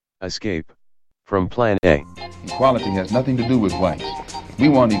Escape from Plan A. Equality has nothing to do with whites. We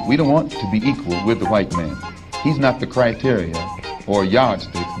don't want to be equal with the white man. He's not the criteria or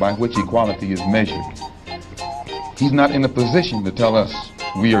yardstick by which equality is measured. He's not in a position to tell us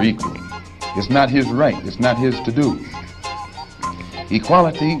we are equal. It's not his right. It's not his to do.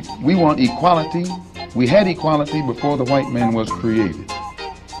 Equality, we want equality. We had equality before the white man was created.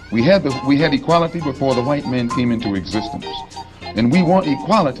 We had equality before the white man came into existence. And we want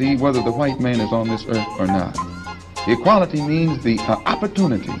equality whether the white man is on this earth or not. Equality means the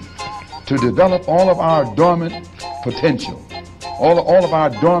opportunity to develop all of our dormant potential, all of our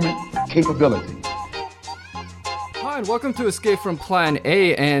dormant capability. Hi, and welcome to Escape from Plan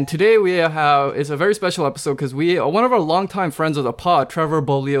A. And today it's a very special episode because one of our longtime friends of the pod, Trevor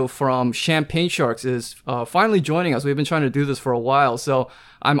Bolio from Champagne Sharks, is finally joining us. We've been trying to do this for a while. So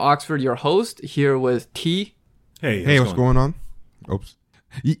I'm Oxford, your host, here with T. Hey, what's going on? Oops.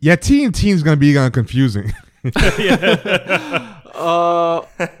 Yeah, T and T's gonna be confusing. Okay, all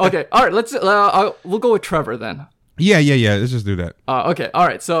right. We'll go with Trevor then. Yeah. Let's just do that. Okay, all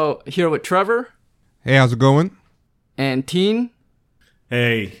right. So here with Trevor. Hey, how's it going? And Teen.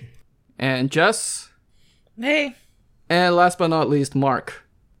 Hey. And Jess. Hey. And last but not least, Mark.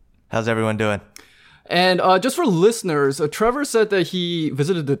 How's everyone doing? And just for listeners, Trevor said that he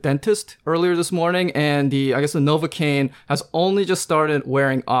visited the dentist earlier this morning, and the Novocaine has only just started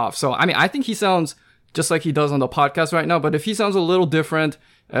wearing off. So, I think he sounds just like he does on the podcast right now, but if he sounds a little different,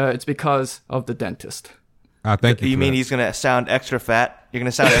 it's because of the dentist. Thank you. You mean he's going to sound extra fat? You're going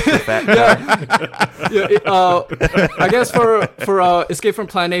to sound extra fat? I guess for Escape from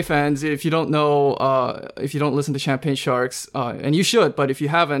Plan A fans, if you don't know, if you don't listen to Champagne Sharks, and you should, but if you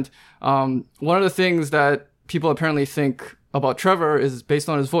haven't, one of the things that people apparently think about Trevor is based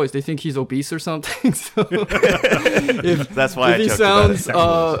on his voice. They think he's obese or something. So that's why if he sounds,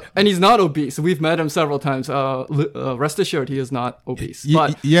 and he's not obese. We've met him several times. Rest assured, he is not obese.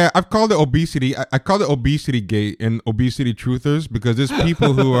 Yeah, I've called it obesity. I call it obesity gate and obesity truthers because there's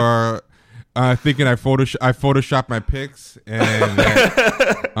people who are thinking I Photoshop my pics and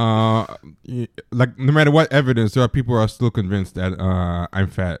like no matter what evidence, there are people who are still convinced that I'm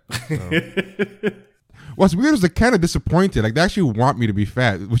fat. So. What's weird is they're kind of disappointed. Like, they actually want me to be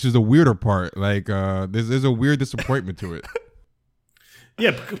fat, which is the weirder part. Like, there's a weird disappointment to it.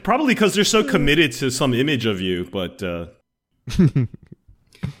 Yeah, probably because they're so committed to some image of you, but...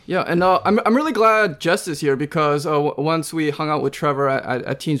 Yeah, and I'm really glad Jess is here because once we hung out with Trevor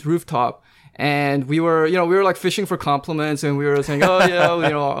at Teen's Rooftop, and we were like fishing for compliments, and we were saying,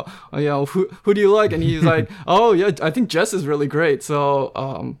 who do you like? And he's like, oh yeah, I think Jess is really great.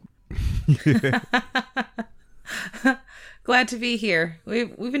 So, glad to be here.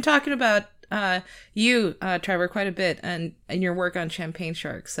 We've been talking about you, Trevor, quite a bit, and your work on Champagne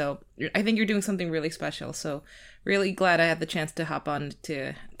Sharks. So I think you're doing something really special. So really glad I had the chance to hop on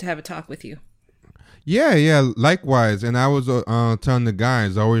to have a talk with you. Yeah, likewise. And I was telling the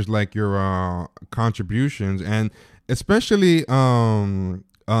guys, I always like your contributions, and especially not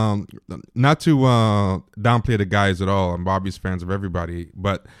to downplay the guys at all. I'm Bobby's fans of everybody,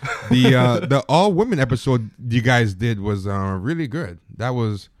 but the all women episode you guys did was really good. That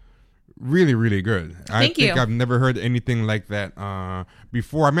was really, really good. Thank you. I've never heard anything like that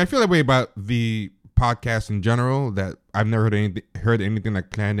before. I mean, I feel that way about the podcast in general, that I've never heard anything like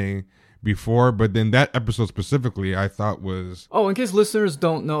Plan A before, but then that episode specifically I thought was... Oh, in case listeners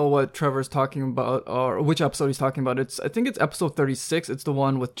don't know what Trevor's talking about or which episode he's talking about, I think it's episode 36. It's the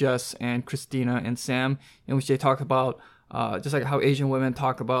one with Jess and Christina and Sam, in which they talk about just like how Asian women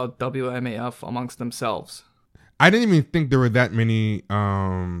talk about WMAF amongst themselves. I didn't even think there were that many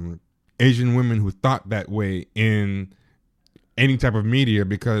Asian women who thought that way in any type of media,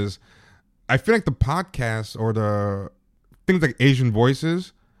 because I feel like the podcasts or the things like Asian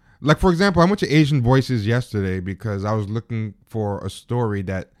Voices, like, for example, I went to Asian Voices yesterday because I was looking for a story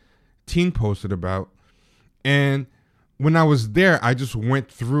that Teen posted about. And when I was there, I just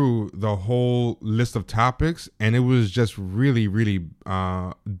went through the whole list of topics, and it was just really, really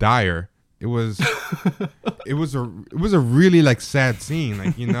dire. It was a really like sad scene,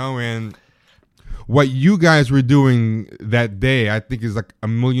 like, and what you guys were doing that day, I think is like a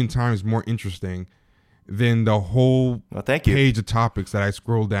million times more interesting than the whole page of topics that I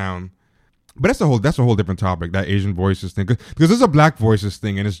scroll down. But that's a whole different topic, that Asian Voices thing, because there's a Black Voices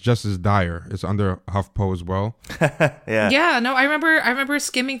thing, and it's just as dire. It's under HuffPo as well. Yeah. No, I remember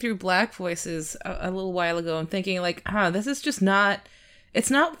skimming through Black Voices a little while ago and thinking like, this is just not. It's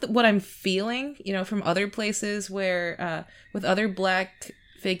not what I'm feeling, from other places where with other Black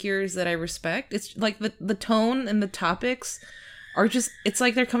figures that I respect. It's like the tone and the topics are just, it's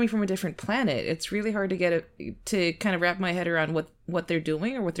like they're coming from a different planet. It's really hard to kind of wrap my head around what they're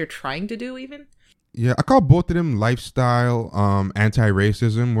doing or what they're trying to do even. Yeah, I call both of them lifestyle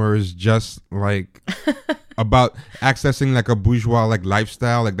anti-racism, where it's just like about accessing like a bourgeois like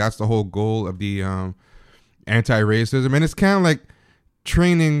lifestyle. Like that's the whole goal of the anti-racism. And it's kind of like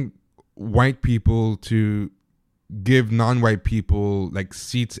training white people to give non-white people like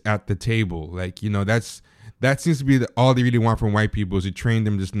seats at the table. Like, you know, that seems to be all they really want from white people, is to train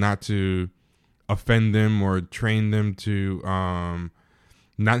them just not to offend them, or train them to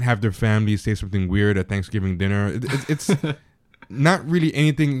not have their family say something weird at Thanksgiving dinner. It's not really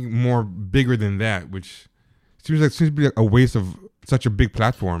anything more bigger than that, which seems to be a waste of such a big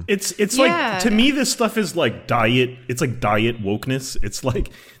platform. It's like, to me, this stuff is like diet. It's like diet wokeness. It's like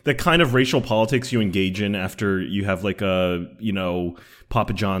the kind of racial politics you engage in after you have like a, you know,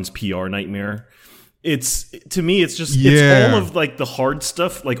 Papa John's PR nightmare. To me, it's just, it's all of like the hard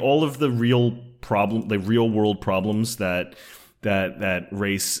stuff, like all of the real world problems that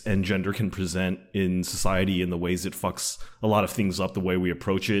race and gender can present in society, in the ways it fucks a lot of things up, the way we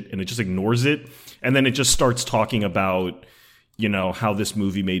approach it, and it just ignores it. And then it just starts talking about, you know, how this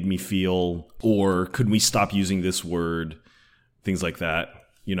movie made me feel, or could we stop using this word, things like that.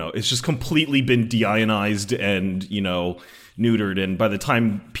 You know, it's just completely been deionized and, you know, neutered. And by the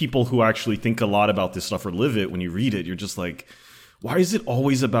time people who actually think a lot about this stuff or live it, when you read it, you're just like, why is it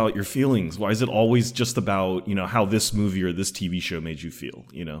always about your feelings? Why is it always just about, you know, how this movie or this TV show made you feel,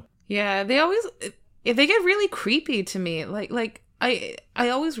 you know? Yeah, they get really creepy to me. Like I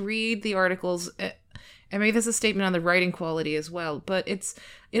always read the articles, and maybe there's a statement on the writing quality as well, but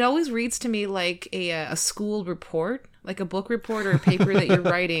it always reads to me like a school report, like a book report or a paper that you're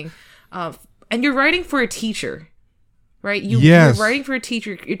writing, and you're writing for a teacher. Right? You're writing for a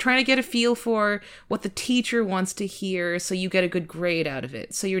teacher. You're trying to get a feel for what the teacher wants to hear, so you get a good grade out of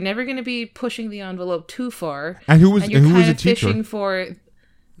it. So you're never going to be pushing the envelope too far. And who was the teacher? Fishing for,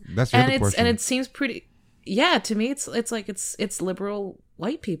 that's the other question. And it seems pretty. Yeah, to me, it's like it's liberal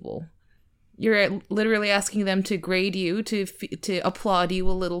white people. You're literally asking them to grade you, to applaud you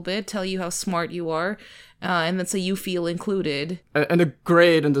a little bit, tell you how smart you are, and then so you feel included. And the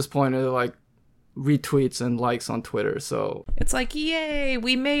grade at this point are like retweets and likes on Twitter, so it's like, yay,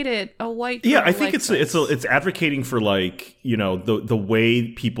 we made it. A white girl. Yeah, I think it's advocating for, like, you know, the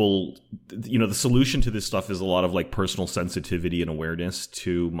way people, you know, the solution to this stuff is a lot of like personal sensitivity and awareness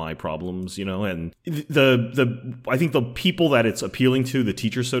to my problems, you know, and I think the people that it's appealing to, the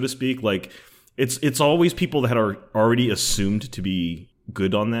teachers, so to speak, like it's always people that are already assumed to be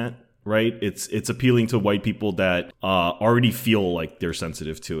good on that. Right? It's appealing to white people that already feel like they're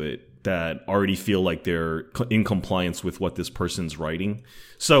sensitive to it, that already feel like they're in compliance with what this person's writing.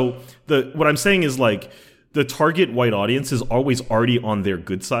 So what I'm saying is, like, the target white audience is always already on their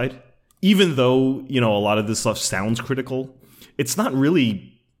good side, even though, you know, a lot of this stuff sounds critical. It's not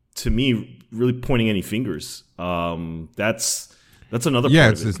really, to me, really pointing any fingers. That's another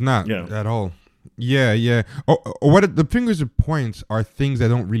part of it. It's not at all. Yeah. Or what the fingers of points are things that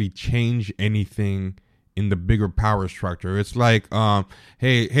don't really change anything in the bigger power structure. It's like,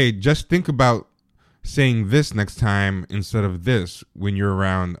 hey, just think about saying this next time instead of this when you're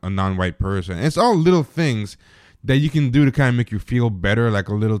around a non-white person. And it's all little things that you can do to kind of make you feel better, like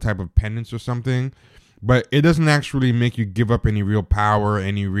a little type of penance or something. But it doesn't actually make you give up any real power,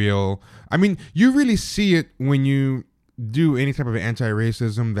 I mean, you really see it when you do any type of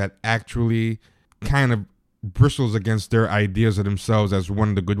anti-racism that actually kind of bristles against their ideas of themselves as one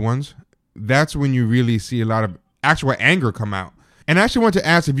of the good ones. That's when you really see a lot of actual anger come out. And I actually want to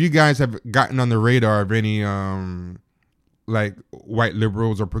ask if you guys have gotten on the radar of any like white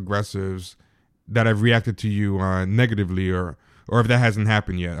liberals or progressives that have reacted to you negatively, or if that hasn't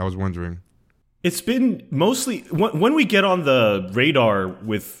happened yet. I was wondering. It's been mostly when we get on the radar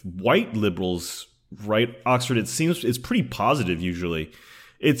with white liberals, right, Oxford, it seems it's pretty positive usually.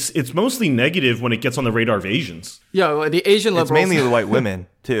 It's mostly negative when it gets on the radar of Asians. Yeah, well, the Asian liberals. It's mainly the white women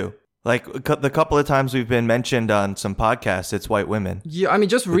too. Like the couple of times we've been mentioned on some podcasts, it's white women. Yeah, I mean,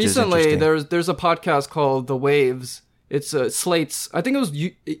 just recently there's a podcast called The Waves. It's Slate's. I think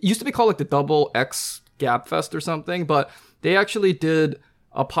it used to be called like the Double X Gab Fest or something, but they actually did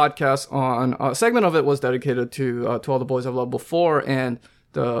a podcast on a segment of it was dedicated to All the Boys I've Loved Before, and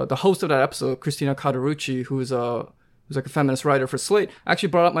the host of that episode, Christina Cauterucci, who's like a feminist writer for Slate, actually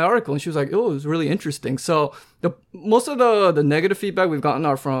brought up my article, and she was like, "Oh, it was really interesting." So most of the negative feedback we've gotten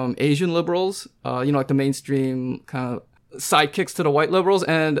are from Asian liberals, like the mainstream kind of sidekicks to the white liberals,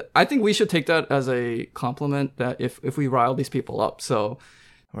 and I think we should take that as a compliment that if we rile these people up. So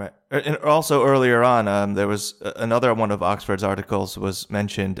Right. And also earlier on, there was another one of Oxford's articles was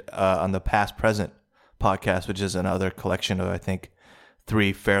mentioned on the Past Present podcast, which is another collection of, I think,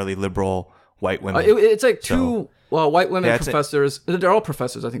 3 fairly liberal white women. It's like two white women Yeah, professors. They're all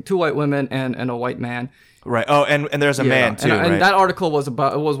professors, I think. 2 white women and a white man. Right. Oh, and there's a man too, and right? that article was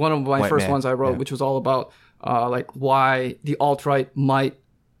one of my White first man, ones I wrote, yeah. which was all about like why the alt-right might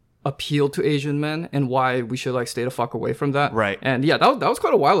appeal to Asian men and why we should like stay the fuck away from that. Right. And yeah, that was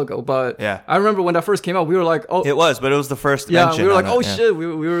quite a while ago, but Yeah. I remember when that first came out, we were like, oh, It was, but it was the first yeah, mention. we were like, on oh it, yeah. shit, we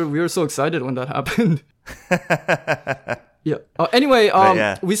were so excited when that happened. Yeah. Anyway,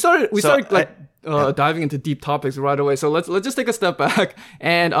 yeah. we started So diving into deep topics right away. So let's just take a step back.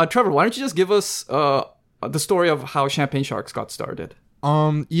 And Trevor, why don't you just give us the story of how Champagne Sharks got started?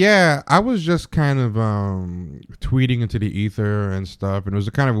 Yeah, I was just kind of tweeting into the ether and stuff, and it was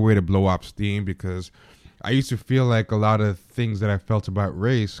a kind of a way to blow off steam because I used to feel like a lot of things that I felt about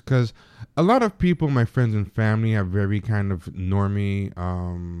race, because a lot of people, my friends and family, have very kind of normie,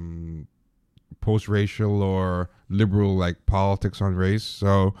 post-racial or liberal like politics on race.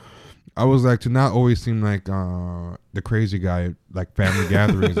 So I was like, to not always seem like the crazy guy at, like family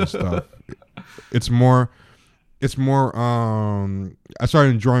gatherings and stuff. It's more I started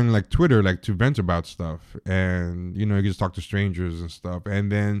enjoying like Twitter, like to vent about stuff, and you just talk to strangers and stuff,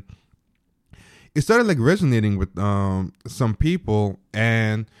 and then it started like resonating with some people,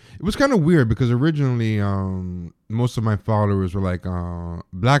 and it was kind of weird because originally most of my followers were like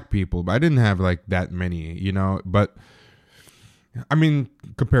black people, but I didn't have like that many, but I mean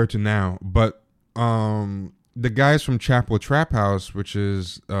compared to now, but the guys from Chapel Trap House, which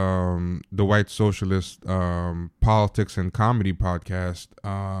is the white socialist politics and comedy podcast,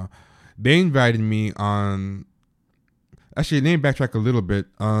 they invited me on. Actually, let me backtrack a little bit.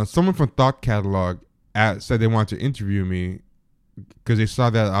 Someone from Thought Catalog said they wanted to interview me because they saw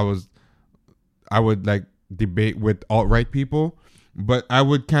that I would like debate with alt-right people, but I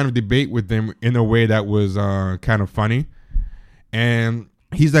would kind of debate with them in a way that was kind of funny. And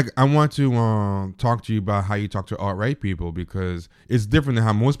he's like, I want to talk to you about how you talk to alt-right people because it's different than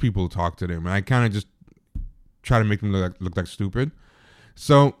how most people talk to them. And I kind of just try to make them look like stupid.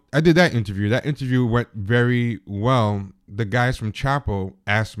 So I did that interview. That interview went very well. The guys from Chapel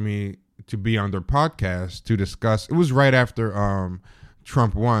asked me to be on their podcast to discuss. It was right after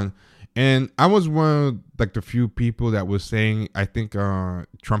Trump won. And I was one of like the few people that was saying, I think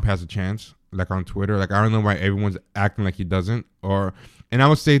Trump has a chance, like on Twitter. Like, I don't know why everyone's acting like he doesn't. And I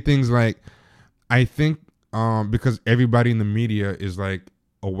would say things like, I think because everybody in the media is like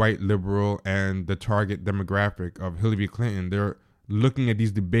a white liberal and the target demographic of Hillary Clinton, they're looking at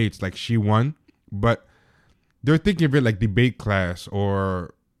these debates like she won, but they're thinking of it like debate class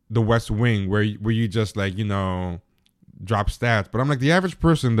or the West Wing where you just like, drop stats. But I'm like, the average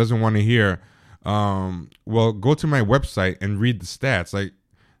person doesn't want to hear, well, go to my website and read the stats. Like,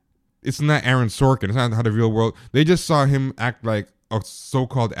 it's not Aaron Sorkin. It's not how the real world. They just saw him act like a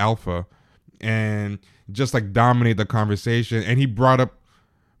so-called alpha and just like dominate the conversation. And he brought up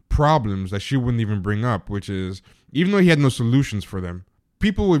problems that she wouldn't even bring up, which is, even though he had no solutions for them,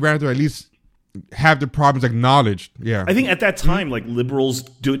 people would rather at least have the problems acknowledged. Yeah. I think at that time, like liberals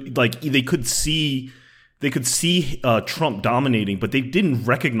they could see Trump dominating, but they didn't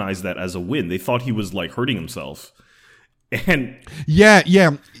recognize that as a win. They thought he was like hurting himself. And yeah,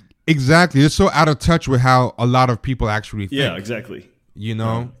 exactly. It's so out of touch with how a lot of people actually think. Yeah, exactly.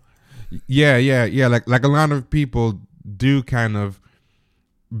 Yeah. Like a lot of people do kind of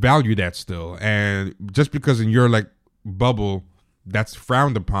value that still, and just because in your like bubble that's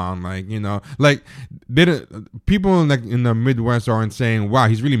frowned upon, like like people in the Midwest aren't saying, wow,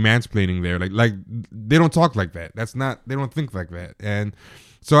 he's really mansplaining there, like they don't talk like that. They don't think like that. And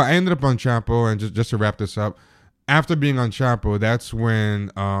so I ended up on Chapo, and just to wrap this up, after being on Chapo, that's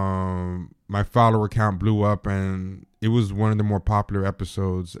when my follower count blew up, and it was one of the more popular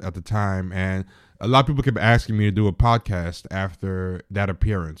episodes at the time, and a lot of people kept asking me to do a podcast after that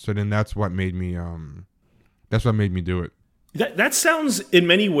appearance. So then that's what made me do it. That sounds in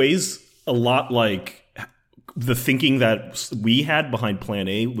many ways a lot like the thinking that we had behind Plan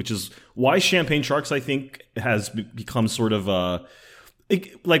A, which is why Champagne Sharks, I think, has become sort of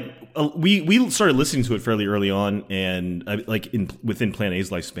we started listening to it fairly early on, and within Plan A's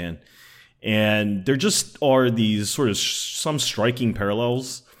lifespan, and there just are these sort of some striking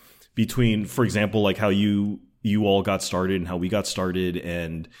parallels between, for example, like how you all got started and how we got started,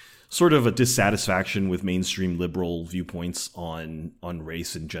 and sort of a dissatisfaction with mainstream liberal viewpoints on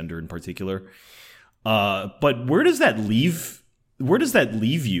race and gender in particular. But where does that leave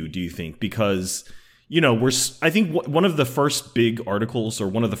you, do you think? Because, I think one of the first big articles, or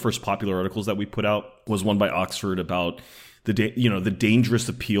one of the first popular articles that we put out, was one by Oxford about the dangerous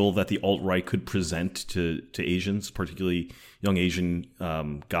appeal that the alt-right could present to Asians, particularly young Asian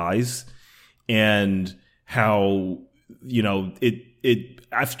guys, and how it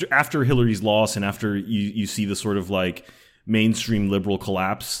after Hillary's loss, and after you see the sort of like mainstream liberal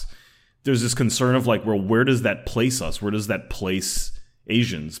collapse, there's this concern of like, well, where does that place us? Where does that place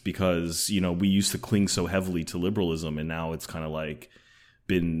Asians? Because we used to cling so heavily to liberalism, and now it's kind of like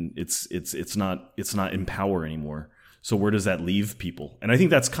it's not in power anymore. So where does that leave people? And I think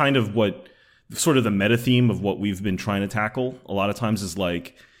that's kind of what sort of the meta theme of what we've been trying to tackle a lot of times is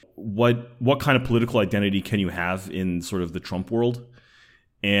like, what kind of political identity can you have in sort of the Trump world?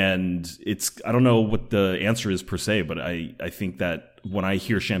 And I don't know what the answer is per se, but I think that when I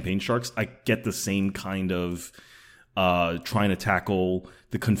hear Champagne Sharks, I get the same kind of trying to tackle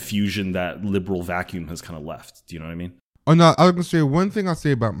the confusion that liberal vacuum has kind of left. Do you know what I mean? Oh, no, I was going to say one thing I'll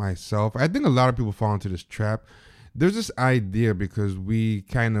say about myself. I think a lot of people fall into this trap. There's this idea, because we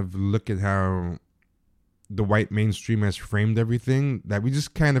kind of look at how the white mainstream has framed everything, that we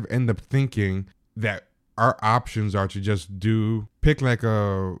just kind of end up thinking that our options are to just pick like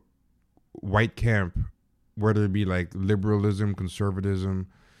a white camp, whether it be like liberalism, conservatism,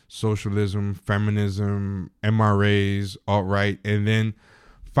 socialism, feminism, MRAs, alt-right, and then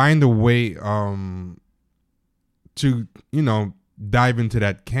find a way to, dive into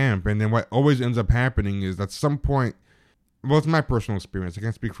that camp. And then what always ends up happening is at some point, well, it's my personal experience, I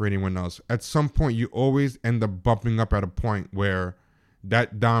can't speak for anyone else, at some point you always end up bumping up at a point where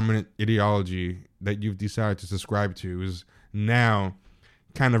that dominant ideology that you've decided to subscribe to is now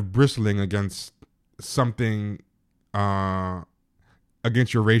kind of bristling against something,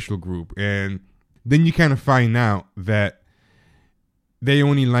 against your racial group. And then you kind of find out that they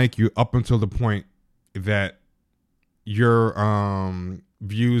only like you up until the point that your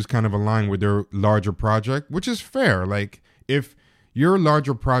views kind of align with their larger project, which is fair. Like, if your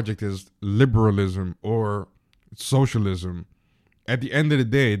larger project is liberalism or socialism, at the end of the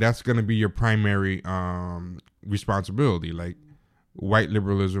day, that's going to be your primary responsibility, like white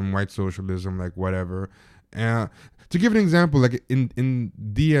liberalism, white socialism, like whatever. To give an example, like in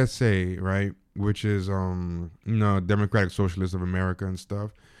DSA, right, which is Democratic Socialists of America and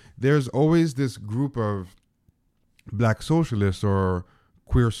stuff, there's always this group of black socialists or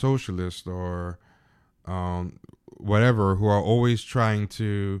queer socialists or whatever, who are always trying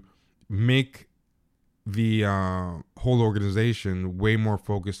to make the whole organization way more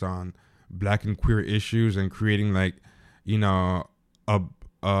focused on black and queer issues, and creating like a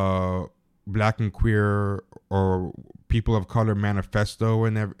black and queer or people of color manifesto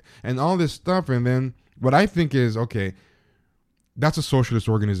and all this stuff. And then what I think is, okay, that's a socialist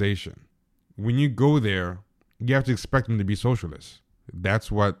organization. When you go there, you have to expect them to be socialists.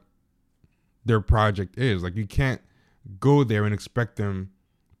 That's what their project is. Like, you can't go there and expect them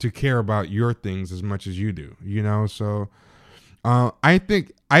to care about your things as much as you do, So I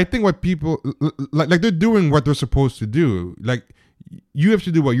think what people like they're doing what they're supposed to do. Like, you have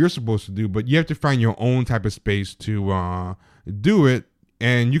to do what you're supposed to do, but you have to find your own type of space to do it.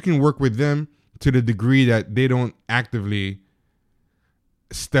 And you can work with them to the degree that they don't actively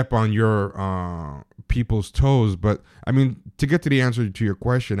step on your people's toes. But I mean, to get to the answer to your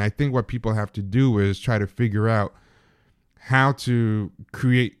question, I think what people have to do is try to figure out how to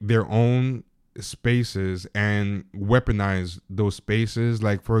create their own spaces and weaponize those spaces.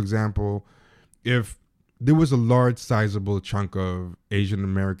 Like, for example, if there was a large sizable chunk of Asian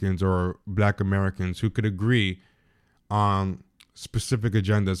Americans or Black Americans who could agree on specific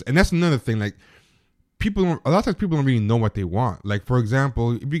agendas, and that's another thing, like, a lot of times people don't really know what they want. Like, for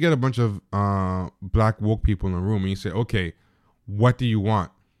example, if you get a bunch of black woke people in a room and you say, okay, what do you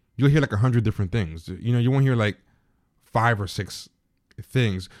want? You'll hear like 100 different things. You won't hear like 5 or 6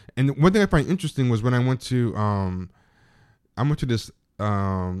 things. And one thing I find interesting was when I went to this,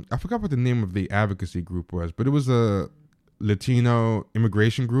 I forgot what the name of the advocacy group was, but it was a Latino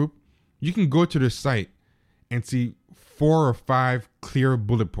immigration group. You can go to their site and see 4 or 5 clear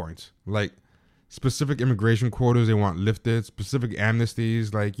bullet points, like specific immigration quotas they want lifted, specific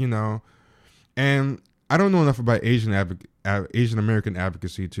amnesties, and I don't know enough about Asian American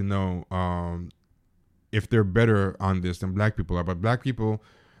advocacy to know if they're better on this than black people are. But black people,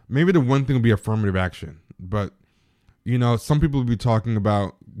 maybe the one thing will be affirmative action. But, some people will be talking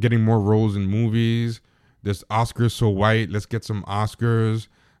about getting more roles in movies. There's Oscars so white. Let's get some Oscars.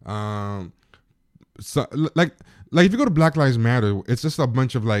 So like if you go to Black Lives Matter, it's just a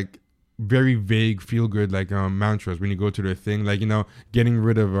bunch of like very vague, feel good like mantras when you go to their thing, like getting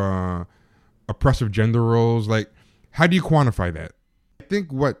rid of oppressive gender roles. Like, how do you quantify that? I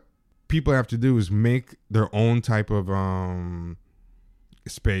think what people have to do is make their own type of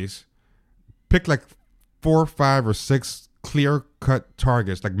space, pick like 4, 5, or 6 clear-cut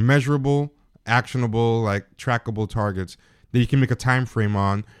targets, like measurable, actionable, like trackable targets that you can make a time frame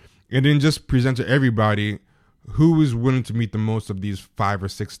on, and then just present to everybody who is willing to meet the most of these 5 or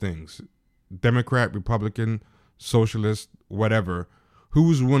 6 things. Democrat, Republican, socialist, whatever.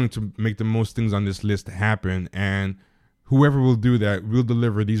 Who's willing to make the most things on this list happen, and whoever will do that will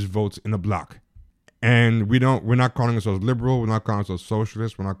deliver these votes in a block. And we're not calling ourselves liberal, we're not calling ourselves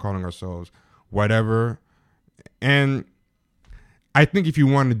socialist, we're not calling ourselves whatever. And I think if you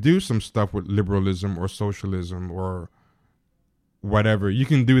want to do some stuff with liberalism or socialism or whatever, you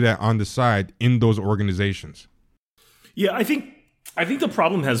can do that on the side in those organizations. Yeah, I think the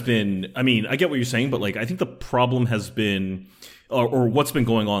problem has been, I mean, I get what you're saying, but like I think the problem has been, or what's been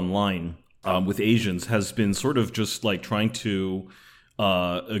going online with Asians has been sort of just like trying to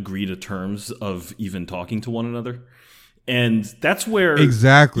agree to terms of even talking to one another. And that's where...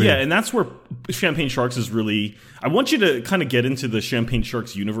 Exactly. Yeah, and that's where Champagne Sharks is really... I want you to kind of get into the Champagne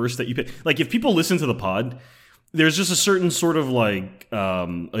Sharks universe that you pick. Like, if people listen to the pod, there's just a certain sort of, like,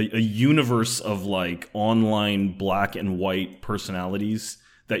 a universe of, like, online black and white personalities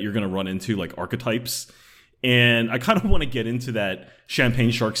that you're going to run into, like, archetypes. And I kind of want to get into that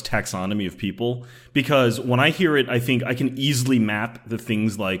Champagne Sharks taxonomy of people, because when I hear it, I think I can easily map the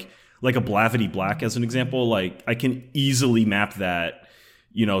things like a Blavity Black as an example. Like I can easily map that,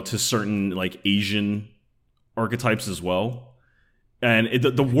 you know, to certain like Asian archetypes as well. And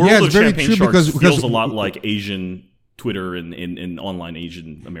the world of Champagne Sharks feels a lot like Asian Twitter and online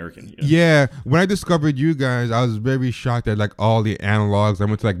Asian American. You know? Yeah, when I discovered you guys, I was very shocked at like all the analogs. I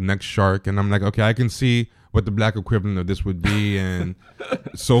went to like Next Shark, and I'm like, okay, I can see what the black equivalent of this would be, and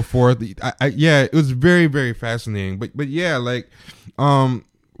so forth. Yeah, it was very, very fascinating. But yeah, like,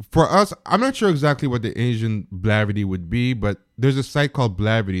 for us, I'm not sure exactly what the Asian Blavity would be, but there's a site called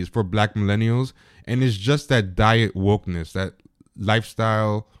Blavity. It's for black millennials, and it's just that diet wokeness, that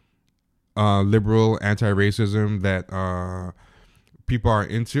lifestyle, liberal anti-racism that people are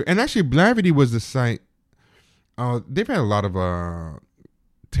into. And actually, Blavity was the site. They've had a lot of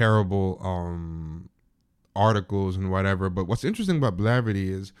terrible articles and whatever, but what's interesting about Blavity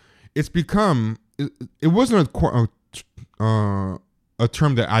is it's become, it wasn't a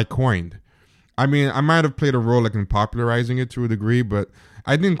term that I coined. I mean, I might have played a role like in popularizing it to a degree, but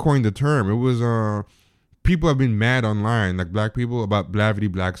I didn't coin the term. It was people have been mad online, like black people, about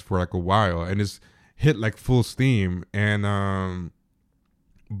Blavity Blacks for like a while, and it's hit like full steam. And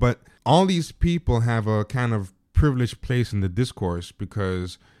but all these people have a kind of privileged place in the discourse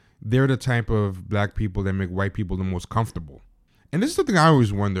because they're the type of black people that make white people the most comfortable. And this is something I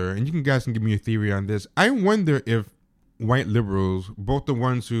always wonder, and you guys can give me a theory on this. I wonder if white liberals, both the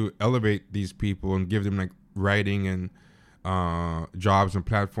ones who elevate these people and give them like writing and jobs and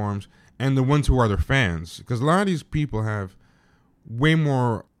platforms, and the ones who are their fans, because a lot of these people have way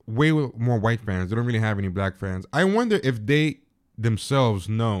more white fans. They don't really have any black fans. I wonder if they themselves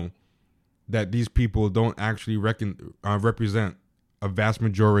know that these people don't actually represent a vast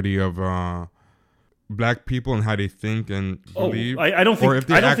majority of black people and how they think and believe. I don't think, or if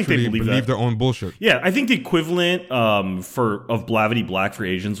they actually believe their own bullshit. Yeah, I think the equivalent of Blavity Black for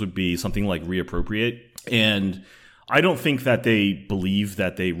Asians would be something like Reappropriate. And I don't think that they believe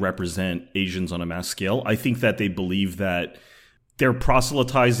that they represent Asians on a mass scale. I think that they believe that they're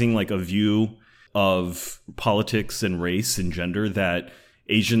proselytizing like a view of politics and race and gender that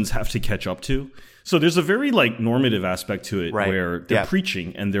Asians have to catch up to. So there's a very like normative aspect to it, right, where they're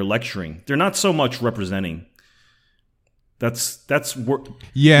preaching and they're lecturing. They're not so much representing. That's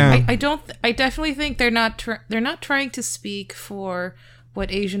yeah. I definitely think they're not trying to speak for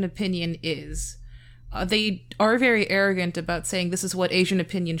what Asian opinion is. They are very arrogant about saying this is what Asian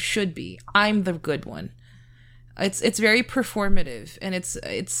opinion should be. I'm the good one. It's very performative, and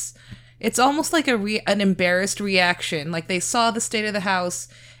it's almost like an embarrassed reaction. Like they saw the state of the house,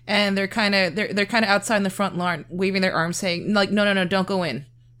 and they're kind of outside in the front lawn, waving their arms, saying like, no, don't go in,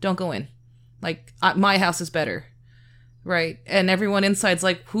 like my house is better, right? And everyone inside's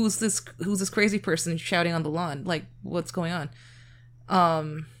like, who's this crazy person shouting on the lawn? Like, what's going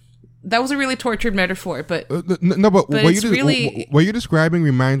on? That was a really tortured metaphor, but no, but what you're describing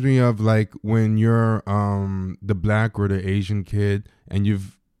reminds me of like when you're the black or the Asian kid and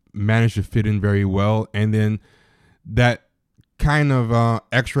you've managed to fit in very well, and then that kind of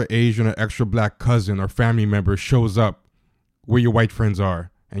extra Asian or extra black cousin or family member shows up where your white friends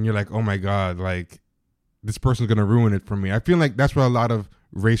are, and you're like, oh my god, like this person's gonna ruin it for me. I feel like that's what a lot of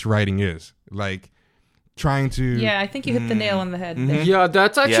race writing is. like trying to. Yeah, I think you hit the nail on the head there. Yeah,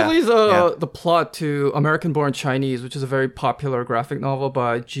 that's actually Yeah. the plot to American Born Chinese, which is a very popular graphic novel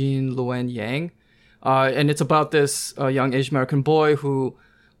by Jean Luen Yang. And it's about this young Asian American boy who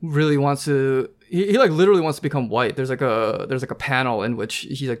really wants to. He like literally wants to become white. There's like a panel in which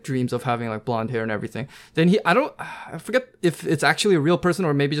he like dreams of having like blonde hair and everything. Then I forget if it's actually a real person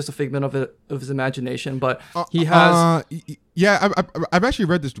or maybe just a figment of his imagination. But he has. I've actually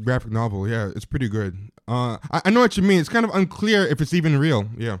read this graphic novel. Yeah, it's pretty good. I know what you mean. It's kind of unclear if it's even real.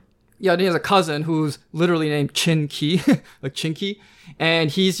 Yeah. Yeah, and he has a cousin who's literally named Chin Ki, like Chinky,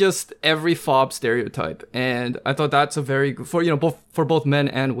 and he's just every fob stereotype. And I thought that's a very good for both men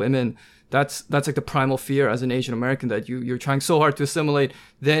and women. That's like the primal fear as an Asian American that you're trying so hard to assimilate.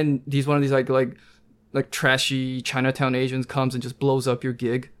 Then one of these like trashy Chinatown Asians comes and just blows up your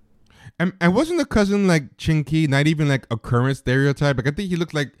gig. And wasn't the cousin like Chinky not even like a current stereotype? Like I think he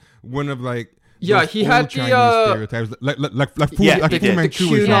looked like one of like. Yeah, those he old had Chinese stereotypes, like Fu Manchu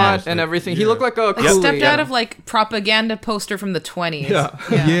Q was knot almost, and like- everything. Yeah. He looked like a Like coolie, stepped out of like propaganda poster from the 20s. Yeah.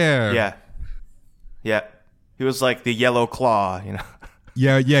 Yeah. Yeah. He was like the yellow claw, you know.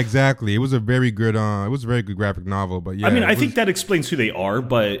 Yeah, exactly. It was a very good graphic novel. But yeah, I mean, it I was- think that explains who they are,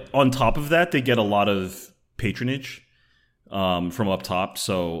 but on top of that, they get a lot of patronage from up top.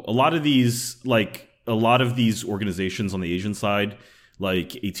 So a lot of these organizations on the Asian side,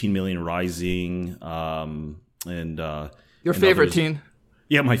 like 18 Million Rising, and Your and favorite others. teen.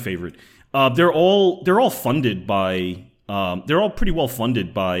 Yeah, my favorite. They're all funded by. They're all pretty well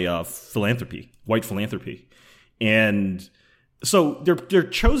funded by philanthropy, white philanthropy, and so they're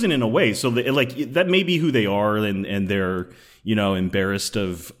chosen in a way. So like that may be who they are, and they're embarrassed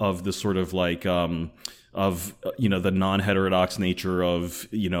of the sort of like the non-heterodox nature of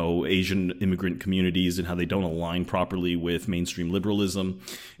Asian immigrant communities and how they don't align properly with mainstream liberalism,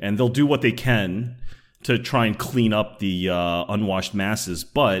 and they'll do what they can to try and clean up the unwashed masses.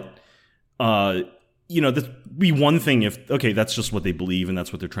 But this be one thing if that's just what they believe and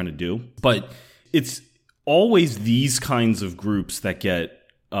that's what they're trying to do. But it's always these kinds of groups that get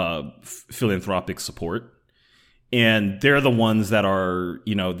philanthropic support. And they're the ones that are,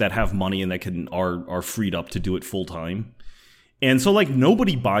 that have money and that are freed up to do it full time. And so like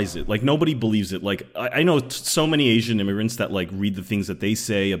nobody buys it. Like nobody believes it. Like I know so many Asian immigrants that like read the things that they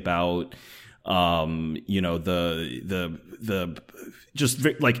say about, the just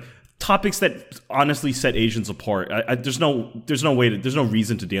like topics that honestly set Asians apart. There's no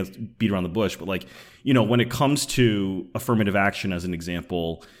reason to beat around the bush. But like, when it comes to affirmative action, as an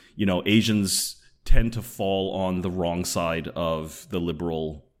example, Asians tend to fall on the wrong side of the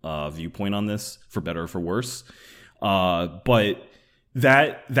liberal viewpoint on this, for better or for worse. But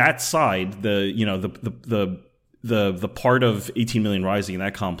that side, the part of 18 Million Rising and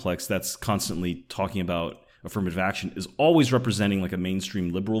that complex that's constantly talking about affirmative action is always representing like a mainstream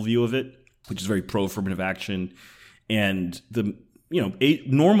liberal view of it, which is very pro affirmative action. And the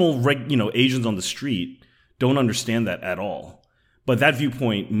normal Asians on the street don't understand that at all. But that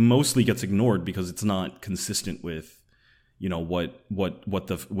viewpoint mostly gets ignored because it's not consistent with, what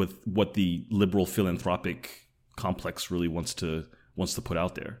the liberal philanthropic complex really wants to put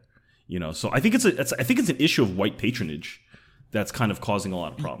out there. So I think it's an issue of white patronage that's kind of causing a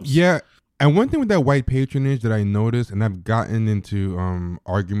lot of problems. Yeah, and one thing with that white patronage that I noticed, and I've gotten into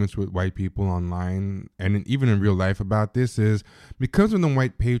arguments with white people online and even in real life about this, is because of the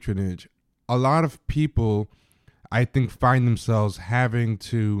white patronage, a lot of people, I think, find themselves having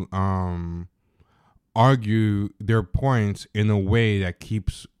to argue their points in a way that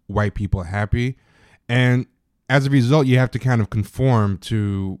keeps white people happy. And as a result, you have to kind of conform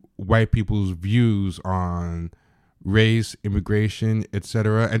to white people's views on race, immigration,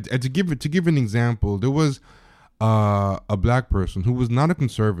 etc. And to give an example, there was a black person who was not a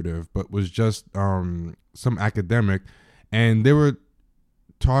conservative, but was just some academic, and they were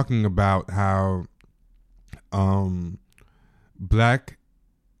talking about how black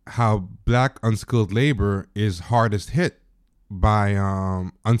unskilled labor is hardest hit by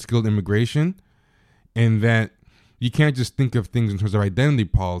unskilled immigration, and that you can't just think of things in terms of identity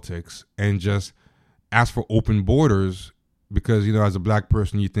politics and just ask for open borders because, as a black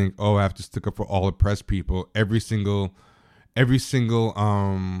person, you think, oh, I have to stick up for all oppressed people. Every single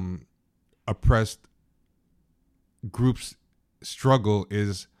oppressed group's struggle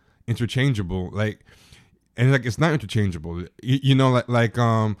is interchangeable. It's not interchangeable.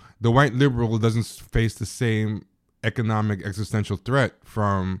 The white liberal doesn't face the same economic existential threat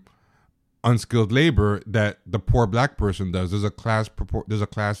from unskilled labor that the poor black person does. There's a class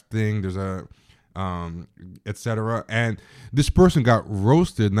thing. There's a etc. And this person got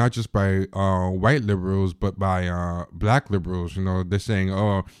roasted not just by white liberals but by black liberals. You know, they're saying,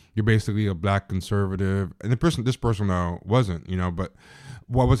 "Oh, you're basically a black conservative," and this person wasn't. You know, but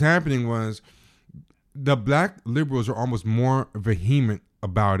what was happening was the black liberals are almost more vehement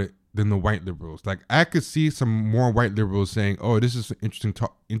about it than the white liberals. Like, I could see some more white liberals saying, "Oh, this is an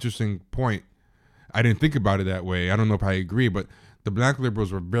interesting point. I didn't think about it that way. I don't know if I agree," but the black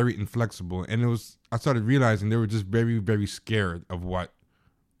liberals were very inflexible, and I started realizing they were just very, very scared of what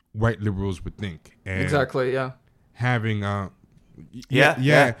white liberals would think. And Exactly. Yeah. having Yeah.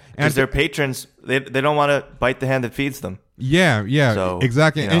 and Because their patrons, they don't want to bite the hand that feeds them. yeah, So,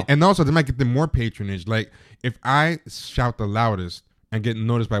 exactly. you know. And also they might get them more patronage. Like, if I shout the loudest and get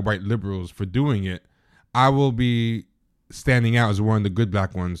noticed by white liberals for doing it, I will be standing out as one of the good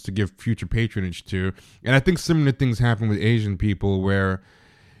black ones to give future patronage to. And I think similar things happen with Asian people where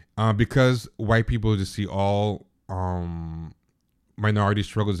because white people just see all minority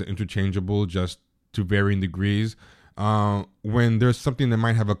struggles as interchangeable, just to varying degrees, when there's something that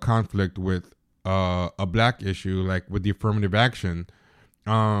might have a conflict with a black issue, like with the affirmative action,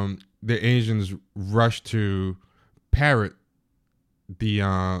 the Asians rush to parrot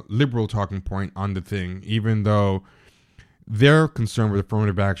the liberal talking point on the thing, even though their concern with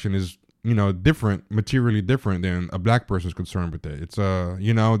affirmative action is, materially different than a black person's concern with it. It's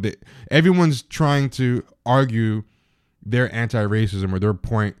everyone's trying to argue their anti-racism or their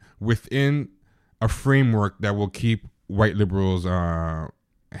point within a framework that will keep white liberals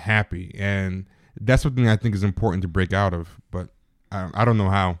happy, and that's something I think is important to break out of. But I don't know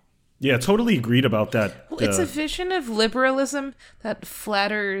how. Yeah, totally agreed about that. Well, it's a vision of liberalism that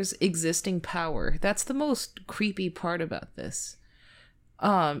flatters existing power. That's the most creepy part about this.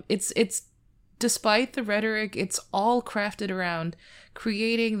 It's despite the rhetoric, it's all crafted around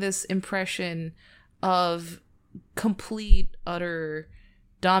creating this impression of complete, utter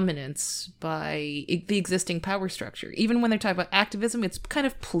dominance by the existing power structure. Even when they're talking about activism, it's kind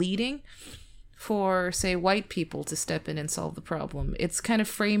of pleading for, say, white people to step in and solve the problem. It's kind of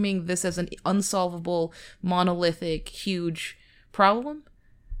framing this as an unsolvable, monolithic, huge problem.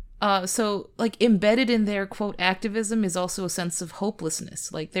 So, like, embedded in their, quote, activism is also a sense of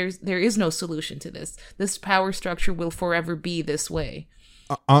hopelessness. Like, there is no solution to this. This power structure will forever be this way.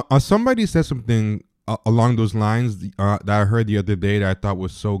 Somebody said something along those lines that I heard the other day that I thought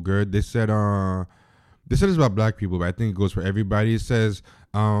was so good. They said it's about black people, but I think it goes for everybody. It says,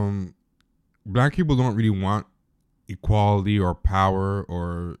 black people don't really want equality or power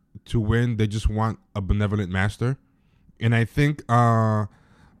or to win. They just want a benevolent master. And I think a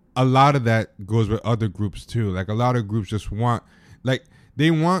lot of that goes with other groups too. Like, a lot of groups just want, like, they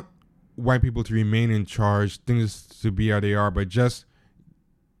want white people to remain in charge, things to be how they are, but just,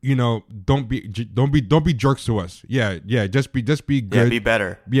 don't be jerks to us. Yeah. Just be good. Yeah, be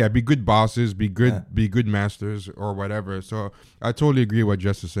better. Yeah, be good bosses, be good masters or whatever. So I totally agree with what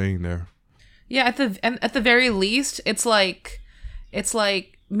Jess is saying there. Yeah, at the very least, it's like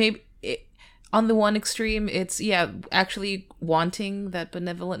maybe on the one extreme, it's actually wanting that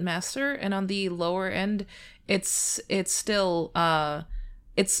benevolent master, and on the lower end, it's still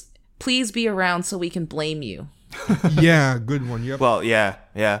it's please be around so we can blame you. Yeah, good one. Yep. Well, yeah.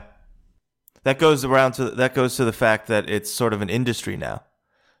 That goes to the fact that it's sort of an industry now.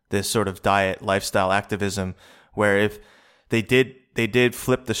 This sort of diet lifestyle activism, where if they did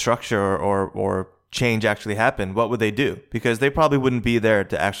flip the structure or change actually happen, what would they do? Because they probably wouldn't be there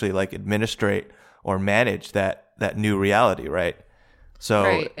to actually, like, administrate or manage that new reality, right? So,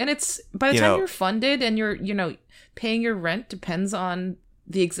 right. And it's by the time you're funded and you're paying your rent depends on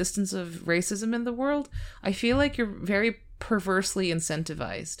the existence of racism in the world. I feel like you're very perversely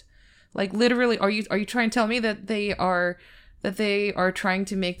incentivized. Like, literally, are you trying to tell me that they are trying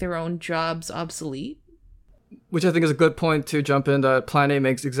to make their own jobs obsolete? Which I think is a good point to jump in, that Plan A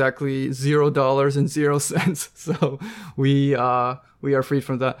makes exactly $0.00. So we are freed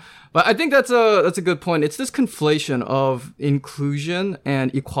from that. But I think that's a good point. It's this conflation of inclusion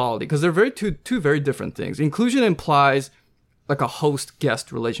and equality, because they're two very different things. Inclusion implies like a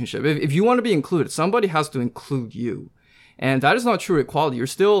host-guest relationship. If you want to be included, somebody has to include you. And that is not true equality. You're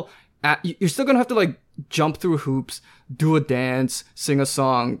still going to have to, like, jump through hoops, do a dance, sing a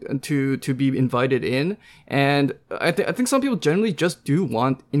song to be invited in. And I think some people generally just do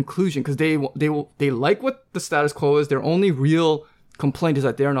want inclusion because they like what the status quo is. Their only real complaint is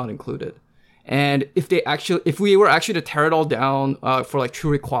that they're not included. And if we were actually to tear it all down for, like,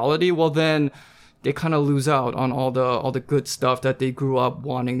 true equality, well, then they kind of lose out on all the good stuff that they grew up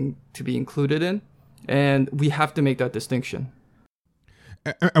wanting to be included in. And we have to make that distinction.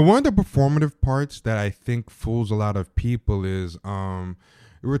 And one of the performative parts that I think fools a lot of people is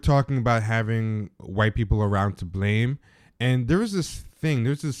we were talking about having white people around to blame, and there's this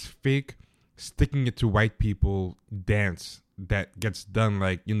fake sticking it to white people dance that gets done,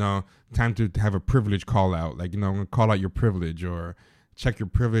 like, time to have a privilege call out, like, I'm gonna call out your privilege or check your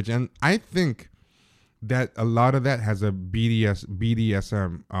privilege. And I think that a lot of that has a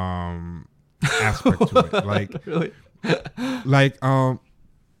BDSM aspect to it, like Really?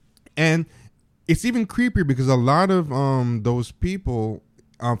 And it's even creepier because a lot of those people,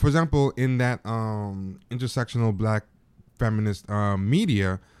 for example, in that intersectional black feminist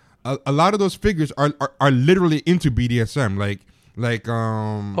media, a lot of those figures are literally into BDSM.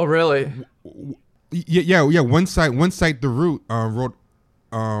 Oh, really? Yeah. One site, The Root wrote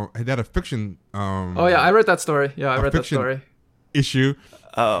had a fiction. Oh yeah, I read that story. Yeah, I read that fiction story. Issue.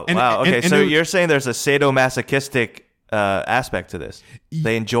 Oh, wow. Okay, so you're saying there's a sadomasochistic aspect to this.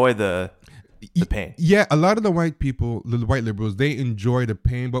 They enjoy the pain. Yeah, a lot of the white people, the white liberals, they enjoy the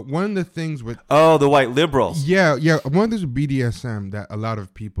pain. But one of the things with the white liberals. Yeah. One of those BDSM that a lot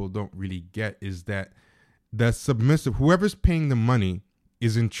of people don't really get is that the submissive, whoever's paying the money,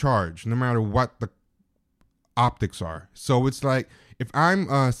 is in charge, no matter what the optics are. So it's like, if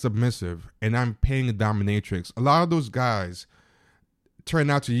I'm submissive and I'm paying a dominatrix, a lot of those guys turn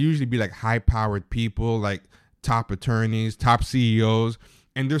out to usually be like high-powered people, like top attorneys, top CEOs,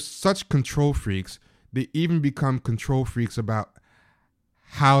 and they're such control freaks. They even become control freaks about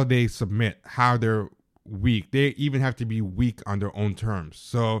how they submit, how they're weak. They even have to be weak on their own terms.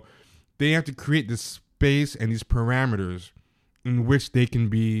 So they have to create this space and these parameters in which they can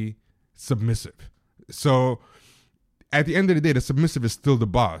be submissive. So at the end of the day, the submissive is still the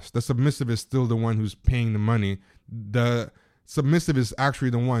boss. The submissive is still the one who's paying the money. The submissive is actually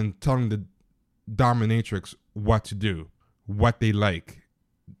the one telling the dominatrix what to do, what they like.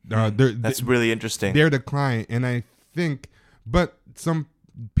 That's really interesting. They're the client, and I think, but some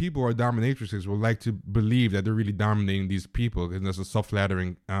people or dominatrixes will like to believe that they're really dominating these people, because that's a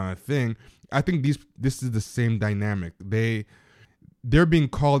self-flattering thing. I think this is the same dynamic. They're being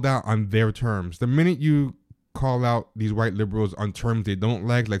called out on their terms. The minute you call out these white liberals on terms they don't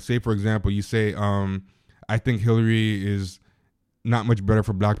like say, for example, you say, I think Hillary is not much better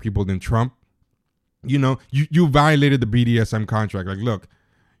for black people than Trump. You violated the BDSM contract. Like, look,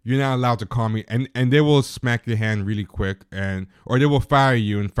 you're not allowed to call me, and they will smack your hand really quick, or they will fire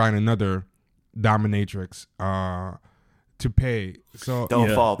you and find another dominatrix to pay. So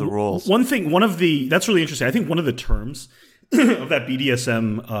don't follow the rules. That's really interesting. I think one of the terms of that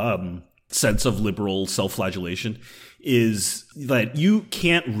BDSM sense of liberal self-flagellation is that you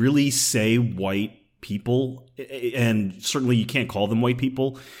can't really say white people, and certainly you can't call them white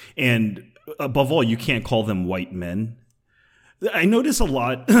people, and above all, you can't call them white men. I notice a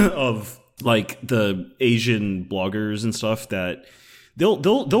lot of like the Asian bloggers and stuff that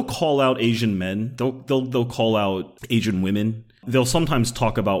they'll call out Asian men. They'll call out Asian women. They'll sometimes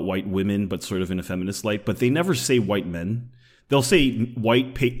talk about white women, but sort of in a feminist light. But they never say white men. They'll say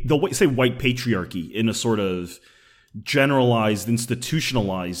white patriarchy in a sort of generalized,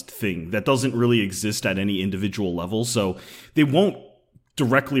 institutionalized thing that doesn't really exist at any individual level. So they won't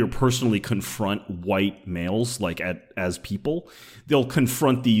directly or personally confront white males as people. They'll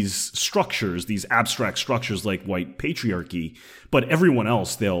confront these structures, these abstract structures like white patriarchy, but everyone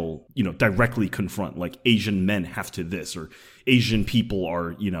else they'll directly confront, like Asian men have to this, or Asian people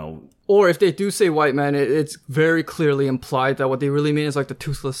are Or if they do say white man, it's very clearly implied that what they really mean is like the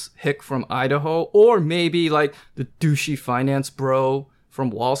toothless hick from Idaho, or maybe like the douchey finance bro from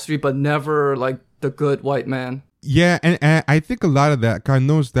Wall Street, but never like the good white man. Yeah, and I think a lot of that, I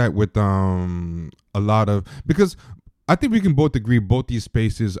noticed that with a lot of, because I think we can both agree both these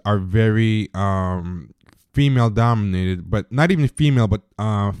spaces are very female dominated, but not even female, but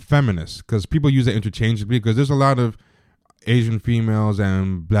feminist, because people use it interchangeably, because there's a lot of Asian females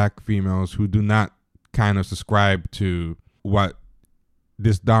and black females who do not kind of subscribe to what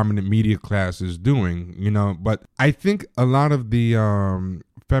this dominant media class is doing, but I think a lot of the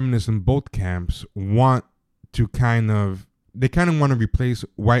feminists in both camps want to kind of want to replace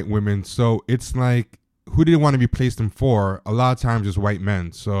white women. So it's like, who do they want to replace them for? A lot of times it's white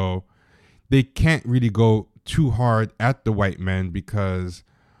men. So they can't really go too hard at the white men, because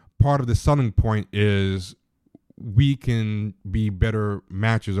part of the selling point is we can be better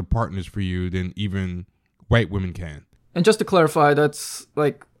matches or partners for you than even white women can. And just to clarify, that's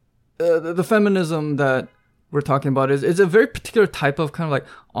like the feminism that we're talking about is a very particular type of kind of like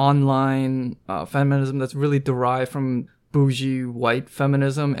online feminism that's really derived from bougie white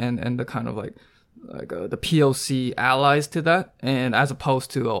feminism and the kind of like the POC allies to that, and as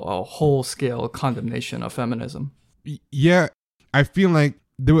opposed to a whole scale condemnation of feminism. Yeah, I feel like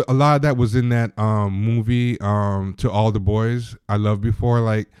there was a lot of that was in that movie To All the Boys I Loved Before.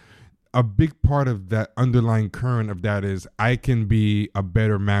 Like, a big part of that underlying current of that is I can be a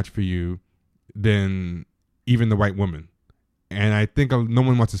better match for you than even the white woman. And I think no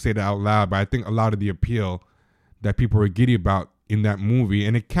one wants to say that out loud, but I think a lot of the appeal that people were giddy about in that movie,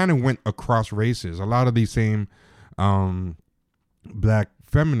 and it kind of went across races. A lot of these same black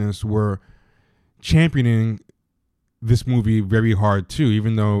feminists were championing this movie very hard too,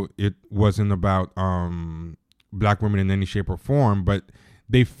 even though it wasn't about black women in any shape or form, but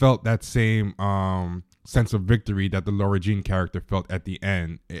they felt that same sense of victory that the Laura Jean character felt at the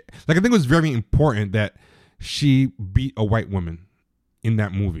end. I think it was very important that she beat a white woman in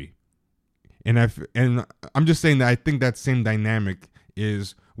that movie. And I'm just saying that I think that same dynamic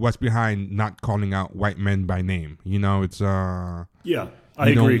is what's behind not calling out white men by name. You know, it's I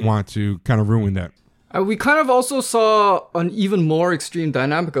agree. Don't want to kind of ruin that. We kind of also saw an even more extreme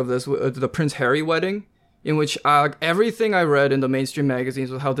dynamic of this with the Prince Harry wedding, in which everything I read in the mainstream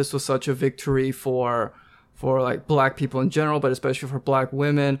magazines was how this was such a victory for like black people in general, but especially for black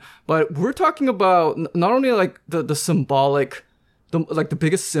women. But we're talking about not only like the symbolic, the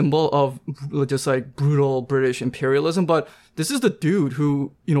biggest symbol of just like brutal British imperialism, but this is the dude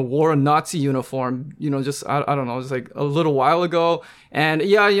who, you know, wore a Nazi uniform, you know, just, I don't know, just like a little while ago. And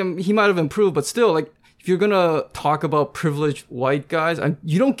yeah, he might have improved, but still, like, if you're gonna talk about privileged white guys,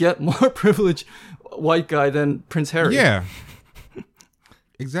 you don't get more privileged white guy than Prince Harry. Yeah.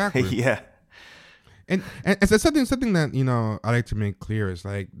 Exactly. Yeah. And it's something that, you know, I like to make clear is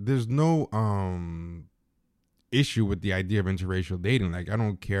like there's no issue with the idea of interracial dating. Like, I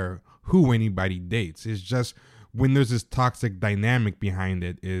don't care who anybody dates. It's just when there's this toxic dynamic behind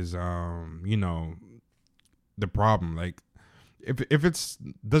it is you know, the problem. Like if it's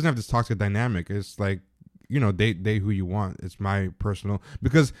doesn't have this toxic dynamic, it's like, you know, date who you want. It's my personal,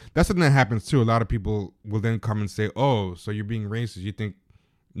 because that's something that happens too. A lot of people will then come and say, oh, so you're being racist. You think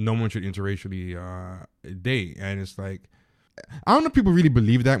no one should interracially date. And it's like, I don't know if people really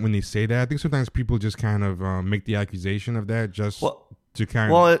believe that when they say that. I think sometimes people just kind of make the accusation of that just to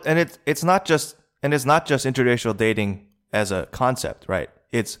kind of... Well, and it's not just interracial dating as a concept, right?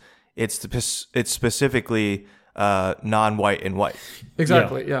 It's specifically non-white and white.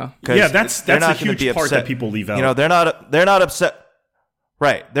 Exactly. Yeah. Yeah, that's a huge part that people leave out. You know, they're not upset.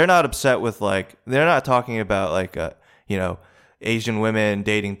 Right. They're not upset with, like, they're not talking about like you know, Asian women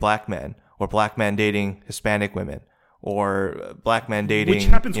dating black men, or black men dating Hispanic women, or black men dating, which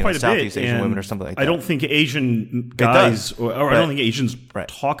happens quite Southeast a bit, Asian women or something like that. I don't think Asian guys, or I don't think Asians Right.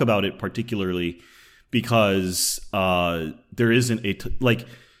 talk about it particularly because there isn't like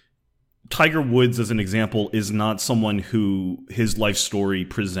Tiger Woods, as an example, is not someone who his life story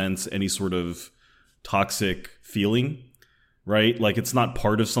presents any sort of toxic feeling, right? Like, it's not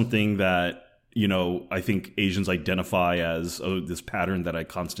part of something that, you know, I think Asians identify as, oh, this pattern that I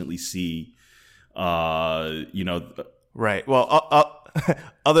constantly see, you know. Right. Well,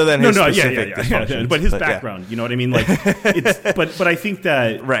 other than his specific dysfunctions, but his background, you know what I mean? Like, it's, but I think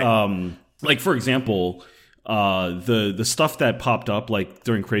that, right. Like, for example, the stuff that popped up like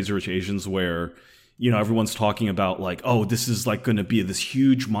during Crazy Rich Asians, where, you know, everyone's talking about like, oh, this is like going to be this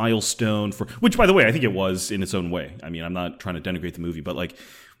huge milestone for, which, by the way, I think it was in its own way. I mean, I'm not trying to denigrate the movie, but like,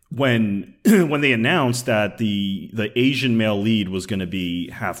 when they announced that the Asian male lead was going to be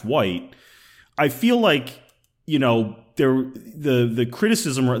half white, I feel like, you know, the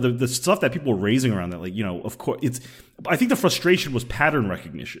criticism or the stuff that people were raising around that, like, you know, of course, I think the frustration was pattern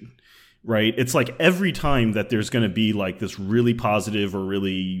recognition, right? It's like every time that there's going to be like this really positive or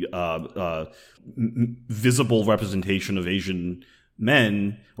really visible representation of Asian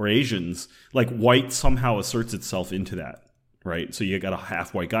men or Asians, like white somehow asserts itself into that. Right. So you got a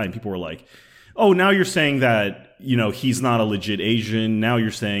half white guy and people were like, oh, now you're saying that, you know, he's not a legit Asian. Now you're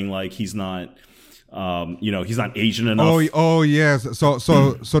saying like he's not, you know, he's not Asian enough. Oh yes. So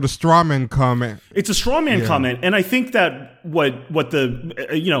the straw man comment. It's a straw man comment. And I think that what the,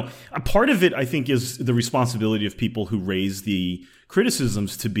 you know, a part of it, I think, is the responsibility of people who raise the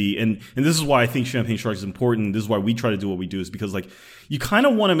criticisms to be, and this is why I think Champagne Sharks is important. This is why we try to do what we do, is because like you kind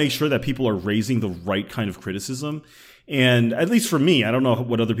of want to make sure that people are raising the right kind of criticism. And at least for me, I don't know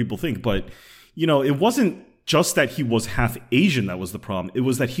what other people think, but, you know, it wasn't just that he was half Asian that was the problem. It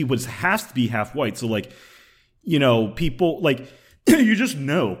was that he has to be half white. So, like, you know, people, like, you just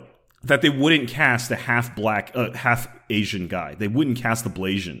know that they wouldn't cast a half black, half Asian guy. They wouldn't cast a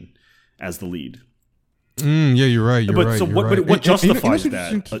Blasian as the lead. Yeah, you're right. You're but right. so you're what? right. But what justifies and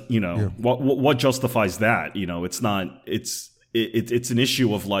that? What justifies that? It's not. It's an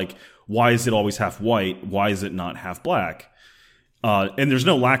issue of like, why is it always half white? Why is it not half black? And there's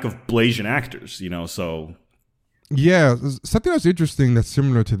no lack of Blasian actors. So Yeah, something that's interesting that's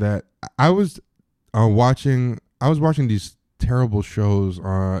similar to that. I was watching these terrible shows,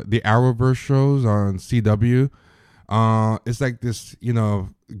 the Arrowverse shows on CW. It's like this,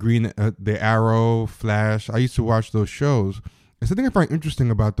 Green, the Arrow, Flash. I used to watch those shows. And something I find interesting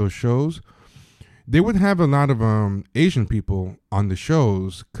about those shows, they would have a lot of Asian people on the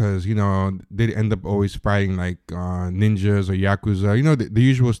shows because they'd end up always fighting like ninjas or yakuza. The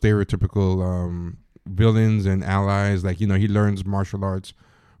usual stereotypical villains and allies. Like he learns martial arts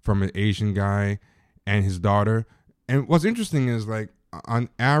from an Asian guy and his daughter. And what's interesting is like on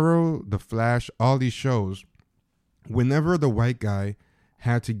Arrow, The Flash, all these shows, whenever the white guy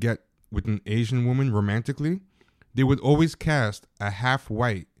had to get with an Asian woman romantically, they would always cast a half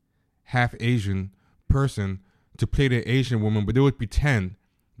white, half Asian person to play the Asian woman, but they would pretend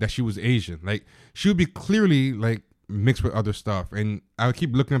that she was Asian. Like she would be clearly like mixed with other stuff. And I would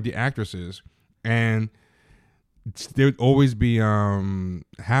keep looking up the actresses, and they would always be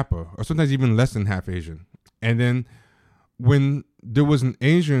half, or sometimes even less than half Asian. And then when there was an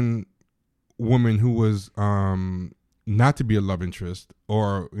Asian woman who was not to be a love interest,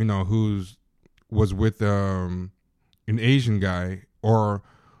 or who's was with an Asian guy, or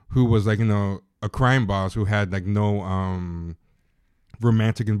who was like a crime boss who had like no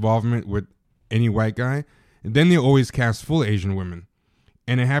romantic involvement with any white guy, and then they always cast full Asian women.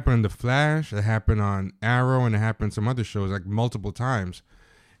 And it happened on The Flash, it happened on Arrow, and it happened on some other shows like multiple times.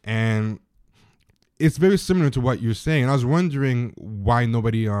 And it's very similar to what you're saying. I was wondering why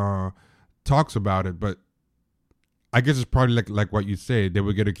nobody talks about it, but I guess it's probably like what you say. They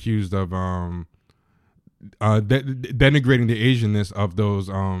would get accused of denigrating the Asianness of those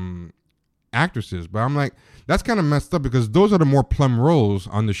actresses. But I'm like, that's kind of messed up because those are the more plum roles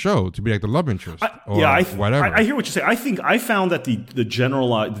on the show to be like the love interest. Whatever. I hear what you say. I found that the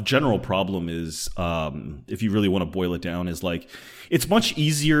general problem is, if you really want to boil it down, is like it's much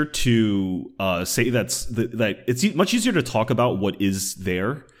easier to say that it's much easier to talk about what is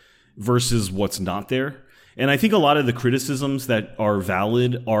there versus what's not there. And I think a lot of the criticisms that are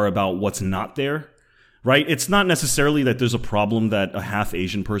valid are about what's not there. Right? It's not necessarily that there's a problem that a half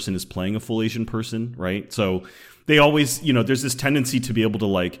Asian person is playing a full Asian person, right? So they always, there's this tendency to be able to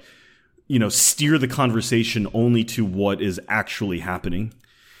like, steer the conversation only to what is actually happening.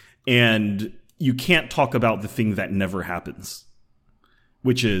 And you can't talk about the thing that never happens,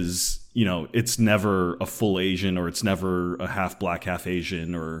 which is, it's never a full Asian, or it's never a half black, half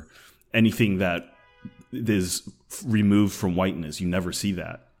Asian, or anything that is removed from whiteness. You never see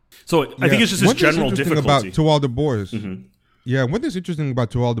that. So I think it's just this general difficulty. About To All the Boys. Mm-hmm. Yeah, what is interesting about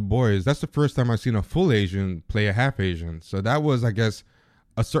To All the Boys, that's the first time I've seen a full Asian play a half Asian. So that was, I guess,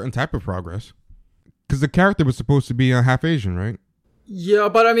 a certain type of progress. Because the character was supposed to be a half Asian, right? Yeah,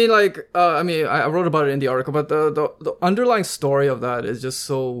 but I mean, I wrote about it in the article, but the underlying story of that is just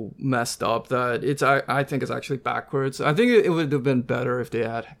so messed up that I think it's actually backwards. I think it would have been better if they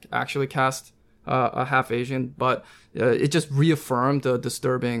had actually cast a half Asian, but it just reaffirmed the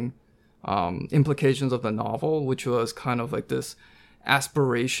disturbing implications of the novel, which was kind of like this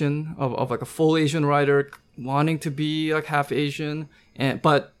aspiration of like a full Asian writer wanting to be like half Asian,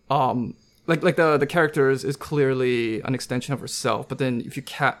 but the character is clearly an extension of herself. But then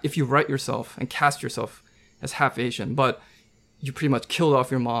if you write yourself and cast yourself as half Asian, but you pretty much killed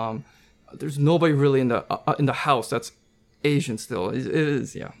off your mom, there's nobody really in the house that's Asian still. It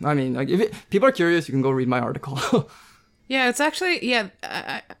is, yeah. I mean, like, if people are curious, you can go read my article. Yeah, it's actually, yeah.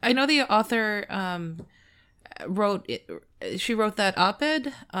 I know the author wrote that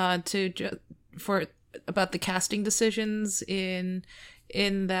op-ed about the casting decisions in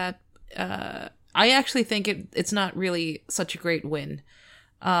that. I actually think it's not really such a great win.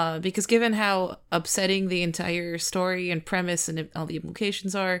 Because given how upsetting the entire story and premise and all the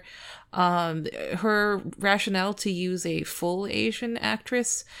implications are, her rationale to use a full Asian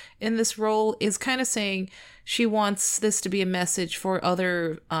actress in this role is kind of saying she wants this to be a message for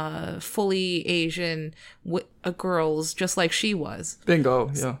other fully Asian girls, just like she was.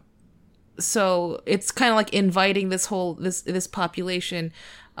 Bingo, yeah. So it's kind of like inviting this population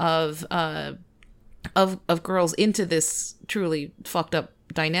of girls into this truly fucked up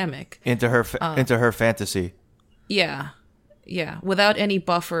dynamic, into her fantasy. Yeah, without any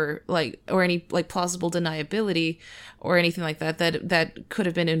buffer, or any plausible deniability or anything like that could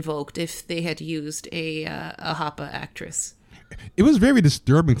have been invoked if they had used a Hapa actress. It was very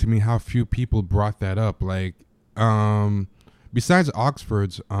disturbing to me how few people brought that up. Like, besides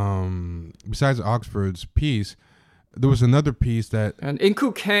Oxford's piece, there was another piece that And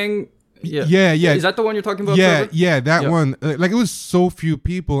Inku Kang. Yeah. Is that the one you're talking about? Yeah, Trevor? yeah, that one. Like, it was so few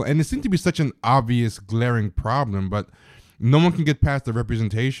people, and it seemed to be such an obvious, glaring problem, but no one can get past the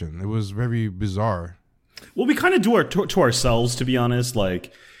representation. It was very bizarre. Well, we kind of do to ourselves, to be honest.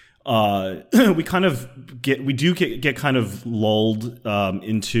 Like, we kind of get kind of lulled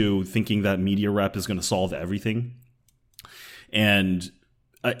into thinking that media rep is going to solve everything, and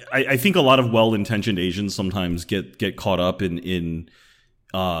I think a lot of well-intentioned Asians sometimes get caught up in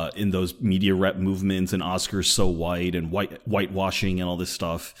those media rep movements and Oscars so white and whitewashing and all this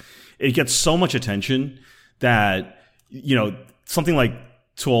stuff. It gets so much attention that, you know, something like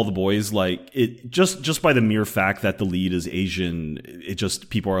To All the Boys, like, it just by the mere fact that the lead is Asian, it just,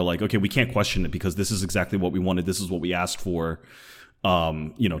 people are like, okay, we can't question it because this is exactly what we wanted. This is what we asked for.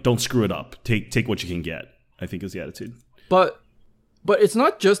 You know, don't screw it up. Take what you can get, I think is the attitude. But it's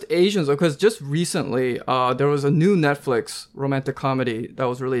not just Asians, because just recently there was a new Netflix romantic comedy that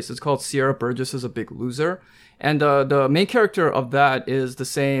was released. It's called Sierra Burgess is a Big Loser. And the main character of that is the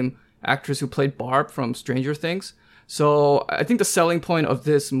same actress who played Barb from Stranger Things. So I think the selling point of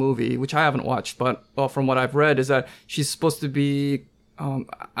this movie, which I haven't watched, but from what I've read, is that she's supposed to be,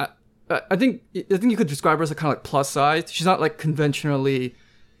 I think you could describe her as a kind of like plus size. She's not like conventionally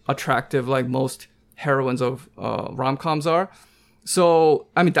attractive like most heroines of rom-coms are. So,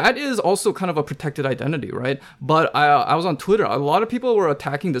 I mean, that is also kind of a protected identity, right? But I was on Twitter. A lot of people were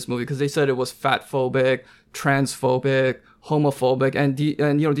attacking this movie because they said it was fat-phobic, transphobic, homophobic, and you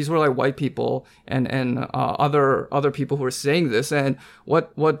know, these were like white people and other people who were saying this. And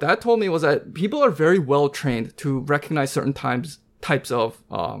what that told me was that people are very well trained to recognize certain types of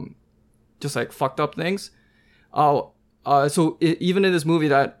just like fucked up things. Even in this movie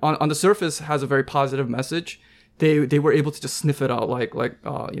that on the surface has a very positive message, they were able to just sniff it out like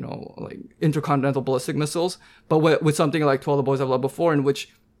intercontinental ballistic missiles. But with something like 12 the Boys I've Loved Before, in which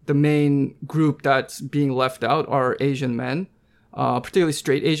the main group that's being left out are Asian men, particularly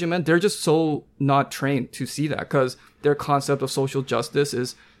straight Asian men, they're just so not trained to see that, because their concept of social justice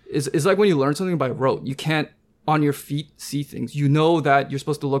is like when you learn something by rote. You can't on your feet see things. You know that you're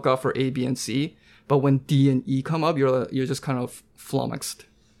supposed to look out for A, B, and C, but when D and E come up, you're just kind of flummoxed.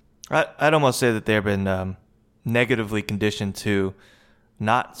 I'd almost say that they've been negatively conditioned to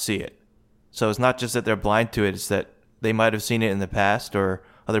not see it. So it's not just that they're blind to it, it's that they might have seen it in the past, or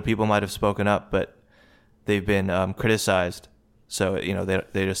other people might have spoken up, but they've been criticized. So, you know,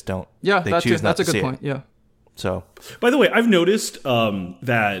 they just don't. Yeah, that's a good point. Yeah. So, by the way, I've noticed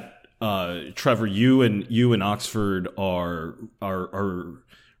that Trevor, you and Oxford are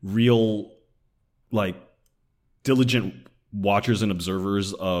real, like, diligent watchers and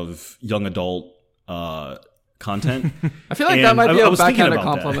observers of young adult content. I feel like that might be a backhanded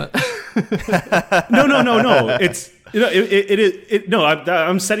compliment. No. It's, you know, no.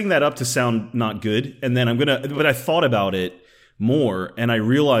 I'm setting that up to sound not good, and then but I thought about it more, and I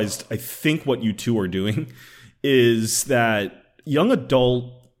realized I think what you two are doing is that young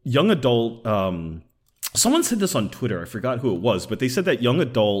adult. Someone said this on Twitter. I forgot who it was, but they said that young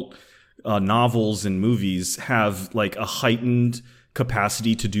adult novels and movies have like a heightened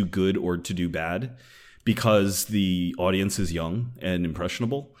capacity to do good or to do bad, because the audience is young and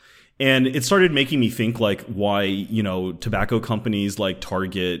impressionable. And it started making me think, like, why, you know, tobacco companies like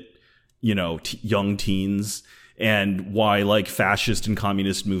target, you know, young teens, and why like fascist and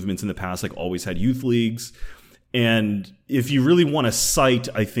communist movements in the past like always had youth leagues. And if you really want to cite,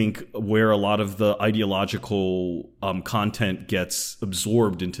 I think, where a lot of the ideological content gets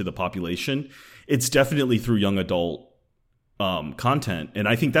absorbed into the population, it's definitely through young adult content. And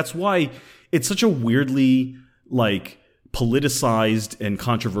I think that's why it's such a weirdly like politicized and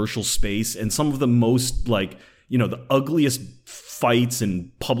controversial space, and some of the most, like, you know, the ugliest fights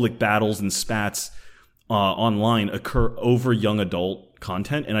and public battles and spats online occur over young adult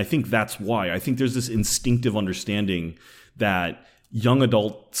content. And I think that's why. I think there's this instinctive understanding that young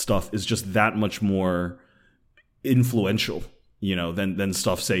adult stuff is just that much more influential, you know, than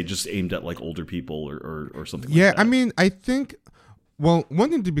stuff, say, just aimed at like older people or something like that. Yeah, I mean, I think, well, one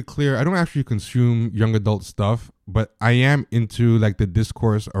thing to be clear, I don't actually consume young adult stuff, but I am into like the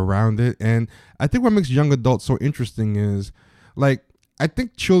discourse around it. And I think what makes young adult so interesting is, like, I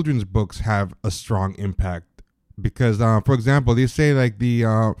think children's books have a strong impact because, for example, they say like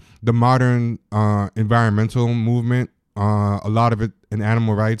the modern environmental movement, a lot of it in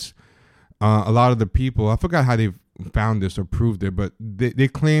animal rights, a lot of the people, I forgot how they found this or proved it, but they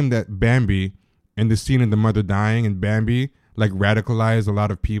claim that Bambi and the scene of the mother dying in Bambi, like radicalized a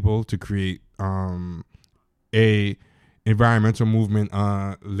lot of people to create a environmental movement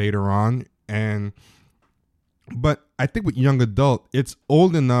later on. But I think with young adult, it's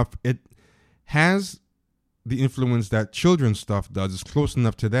old enough. It has the influence that children's stuff does. It's close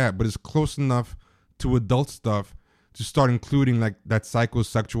enough to that, but it's close enough to adult stuff to start including like that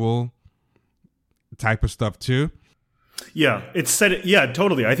psychosexual type of stuff too. Yeah, it's set. Yeah,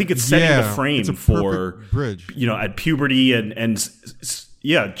 totally. I think it's setting the frame for bridge. At puberty and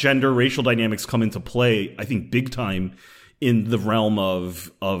gender, racial dynamics come into play. I think big time in the realm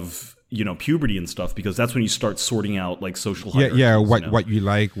of puberty and stuff, because that's when you start sorting out like social hierarchies. What you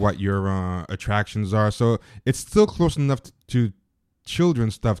like, what your attractions are. So it's still close enough to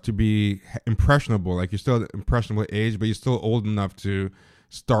children's stuff to be impressionable. Like you're still at impressionable age, but you're still old enough to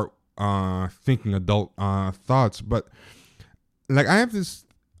start thinking adult thoughts. But like I have this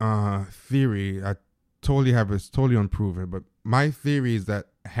theory. I totally have it's totally unproven, but my theory is that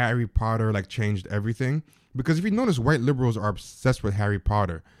Harry Potter like changed everything, because if you notice, white liberals are obsessed with Harry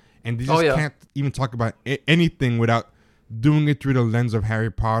Potter, and they just can't even talk about anything without doing it through the lens of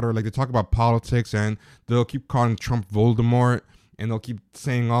Harry Potter. Like they talk about politics and they'll keep calling Trump Voldemort, and they'll keep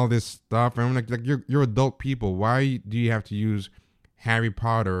saying all this stuff. And I'm like you're adult people. Why do you have to use Harry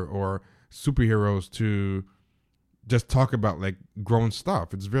Potter or superheroes to just talk about like grown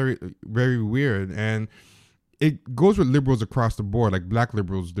stuff? It's very, very weird. And it goes with liberals across the board. Like black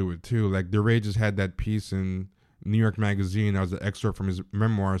liberals do it too. Like DeRay just had that piece in New York Magazine. That was an excerpt from his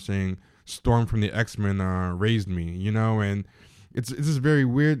memoir saying Storm from the X-Men raised me, and it's just very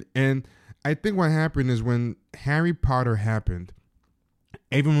weird. And I think what happened is when Harry Potter happened,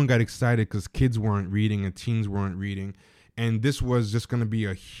 everyone got excited because kids weren't reading and teens weren't reading. And this was just going to be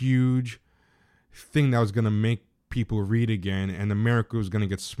a huge thing that was going to make people read again. And America was going to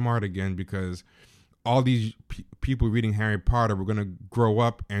get smart again, because all these people reading Harry Potter were going to grow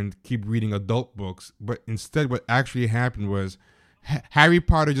up and keep reading adult books. But instead, what actually happened was Harry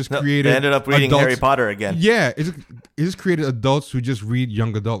Potter just created... They ended up reading adults. Harry Potter again. Yeah, it just created adults who just read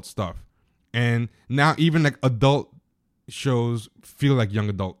young adult stuff. And now even like adult shows feel like young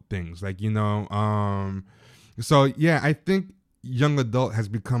adult things. Like, so yeah, I think young adult has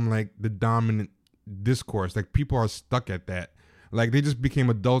become like the dominant discourse. Like people are stuck at that. Like they just became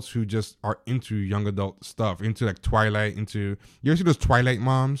adults who just are into young adult stuff, into like Twilight, you ever see those Twilight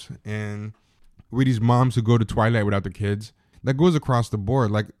moms? And with these moms who go to Twilight without their kids. That goes across the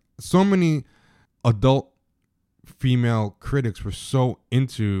board. Like so many adult female critics were so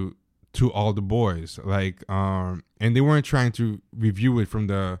into To All the Boys. Like and they weren't trying to review it from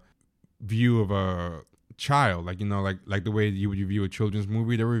the view of a child, like like the way you would review a children's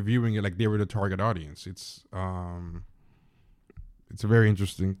movie. They're reviewing it like they were the target audience. It's very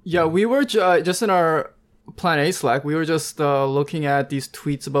interesting. Yeah, we were just in our Plan A Slack. We were just looking at these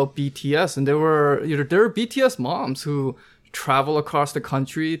tweets about BTS, and there were BTS moms who travel across the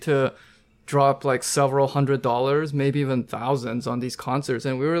country to drop like several $100s, maybe even thousands on these concerts,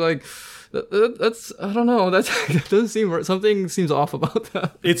 and we were like, that's I don't know, that doesn't seem, something seems off about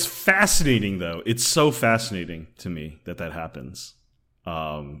that. It's fascinating though. It's so fascinating to me that happens.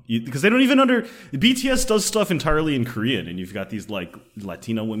 Because they don't even BTS does stuff entirely in Korean, and you've got these like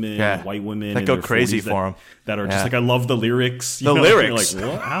Latino women, and white women that go crazy for them. That are just like, I love the lyrics. Lyrics. You're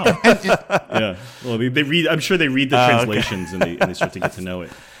like, what? How? Yeah. Well, they read. I'm sure they read the translations and they start to get to know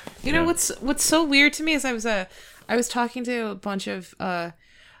it. What's so weird to me is I was talking to a bunch of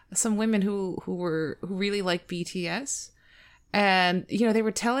some women who really like BTS. And, they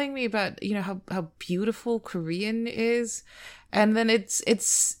were telling me about, how beautiful Korean is. And then it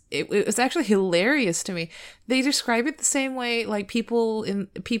was actually hilarious to me. They describe it the same way, like people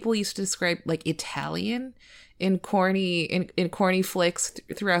used to describe like Italian in corny flicks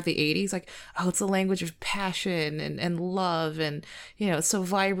throughout the 80s. Like, oh, it's a language of passion and love, and, it's so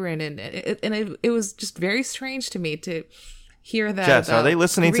vibrant. And it was just very strange to me to hear that. Jess, are they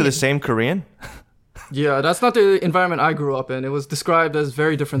listening to the same Korean? Yeah, that's not the environment I grew up in. It was described as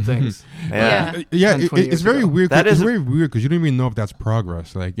very different things. It's very weird. It's very weird because you don't even know if that's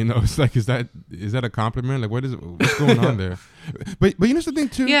progress. Like, it's like, is that a compliment? Like, what's going on there? But you know something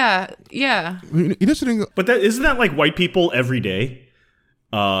too. Yeah. You know something. But isn't that like white people every day?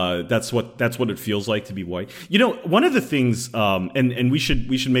 That's what it feels like to be white. One of the things, and we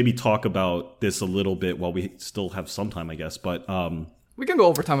should maybe talk about this a little bit while we still have some time, I guess. But we can go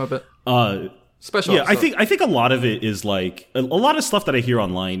over time a bit. Special. Yeah, episode. I think a lot of it is like a lot of stuff that I hear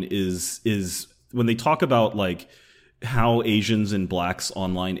online is when they talk about like how Asians and blacks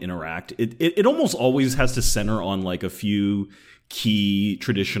online interact. It almost always has to center on like a few key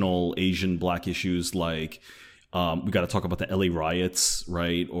traditional Asian black issues, like We got to talk about the LA riots,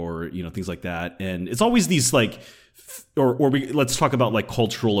 right? Or, things like that. And it's always these like, let's talk about like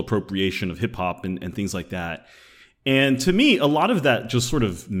cultural appropriation of hip hop and things like that. And to me, a lot of that just sort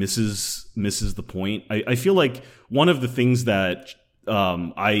of misses the point. I feel like one of the things that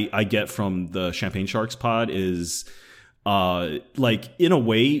I get from the Champagne Sharks pod is like, in a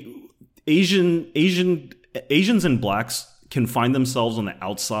way, Asians and blacks can find themselves on the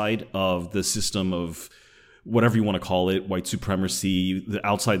outside of the system of whatever you want to call it, white supremacy,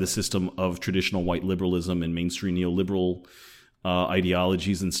 outside the system of traditional white liberalism and mainstream neoliberal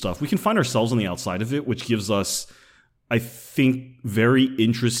ideologies and stuff. We can find ourselves on the outside of it, which gives us, I think, very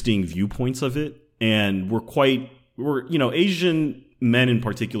interesting viewpoints of it. And we're Asian men in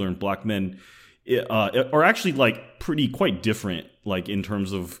particular and black men are actually like quite different, like in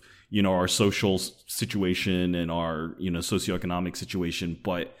terms of, our social situation and our, socioeconomic situation.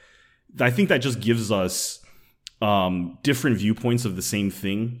 But I think that just gives us different viewpoints of the same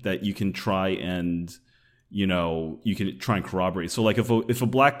thing that you can try and corroborate. So like if a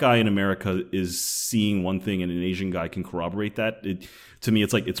black guy in America is seeing one thing and an Asian guy can corroborate that, to me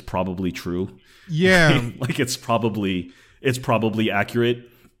it's like it's probably true. Yeah. Like it's probably accurate.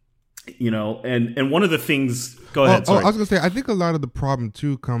 And one of the things, go ahead. Sorry. I was gonna say, I think a lot of the problem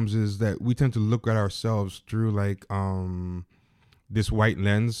too comes is that we tend to look at ourselves through like this white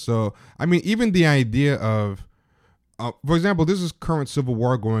lens. So I mean, even the idea of for example, this is current civil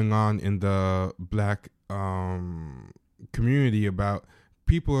war going on in the black community. About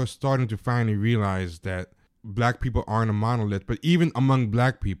people are starting to finally realize that black people aren't a monolith. But even among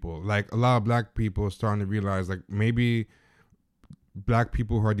black people, like a lot of black people are starting to realize, like maybe black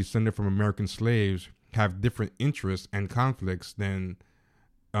people who are descended from American slaves have different interests and conflicts than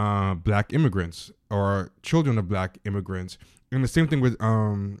black immigrants or children of black immigrants. And the same thing with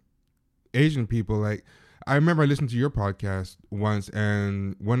Asian people. Like, I remember I listened to your podcast once,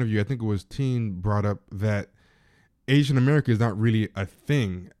 and one of you, I think it was Teen, brought up that Asian America is not really a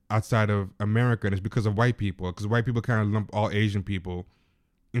thing outside of America, and it's because of white people, because white people kind of lump all Asian people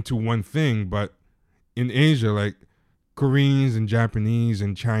into one thing. But in Asia, like Koreans and Japanese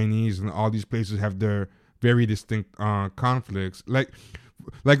and Chinese and all these places have their very distinct conflicts. Like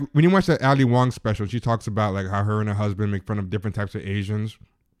when you watch that Ali Wong special, she talks about like how her and her husband make fun of different types of Asians.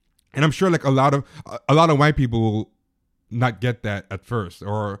 And I'm sure like a lot of white people will not get that at first,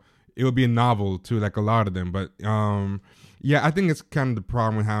 or it will be a novel to like a lot of them. But yeah, I think it's kind of the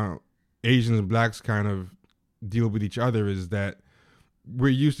problem with how Asians and blacks kind of deal with each other, is that we're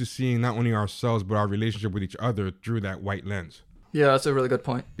used to seeing not only ourselves but our relationship with each other through that white lens. Yeah, that's a really good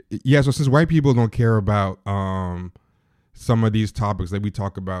point. Yeah, so since white people don't care about some of these topics that we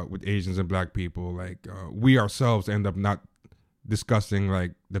talk about with Asians and black people, like we ourselves end up not discussing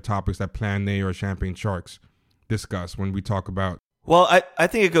like the topics that Plan A or Champagne Sharks discuss when we talk about. Well, I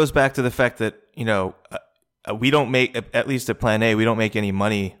think it goes back to the fact that, we don't make, at least at Plan A, we don't make any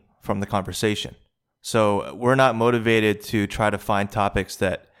money from the conversation. So we're not motivated to try to find topics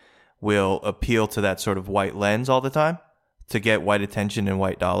that will appeal to that sort of white lens all the time to get white attention and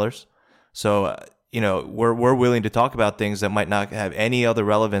white dollars. So, we're willing to talk about things that might not have any other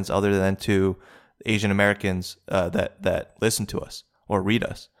relevance other than to Asian Americans that listen to us or read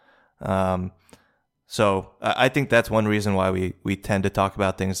us. So I think that's one reason why we tend to talk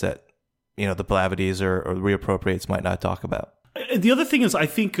about things that, the Blavities or reappropriates might not talk about. The other thing is, I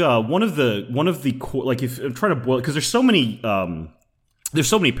think one of the core, like if I'm trying to boil, because there's so many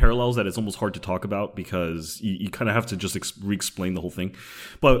parallels that it's almost hard to talk about, because you kind of have to just re-explain the whole thing.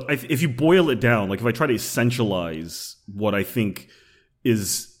 But if you boil it down, like if I try to essentialize what I think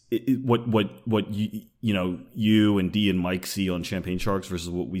is what you and Dee and Mike see on Champagne Sharks versus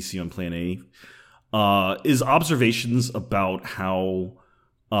what we see on Plan A, is observations about how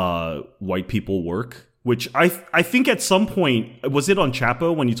white people work. Which I think at some point, was it on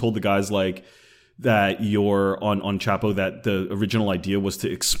Chapo when you told the guys like that you're on Chapo that the original idea was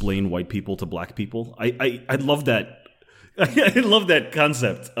to explain white people to black people? I love that. I love that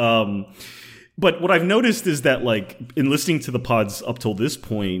concept. But what I've noticed is that, like, in listening to the pods up till this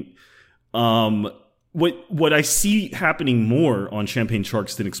point, what I see happening more on Champagne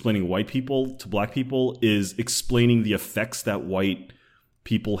Sharks than explaining white people to black people is explaining the effects that white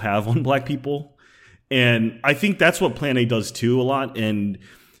people have on black people. And I think that's what Plan A does too a lot. And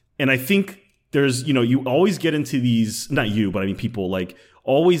I think there's, you always get into these, not you, but I mean people like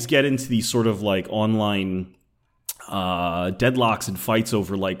always get into these sort of like online deadlocks and fights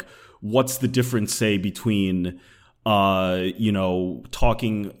over like, what's the difference, say, between, talking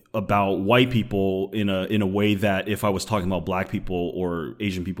about white people in a way that if I was talking about black people or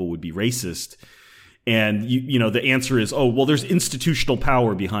Asian people would be racist. And you know, the answer is, oh, well, there's institutional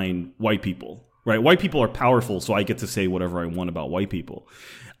power behind white people, right? White people are powerful, so I get to say whatever I want about white people.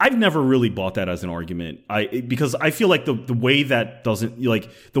 I've never really bought that as an argument. Because I feel like the way that doesn't,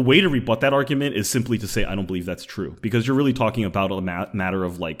 like, the way to rebut that argument is simply to say I don't believe that's true, because you're really talking about a matter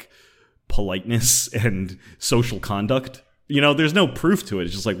of like politeness and social conduct. You know, there's no proof to it.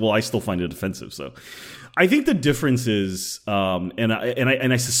 It's just like, well, I still find it offensive. So I think the difference is, and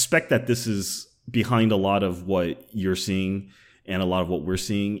I suspect that this is behind a lot of what you're seeing and a lot of what we're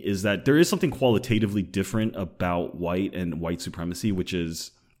seeing, is that there is something qualitatively different about white and white supremacy, which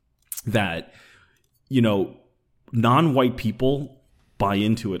is that, you know, non-white people buy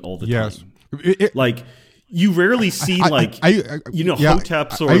into it all the time. Like, you rarely see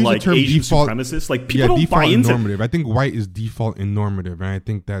hoteps or like Asian default, supremacists. Like, people don't buy into normative. I think white is default and normative, and I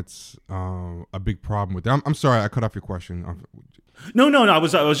think that's a big problem with it. I'm sorry, I cut off your question. No. I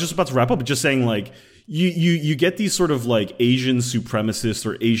was just about to wrap up, but just saying, like, you get these sort of like Asian supremacists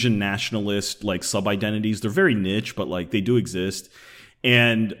or Asian nationalist like sub-identities. They're very niche, but like they do exist.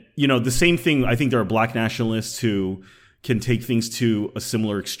 And, you know, the same thing, I think there are black nationalists who can take things to a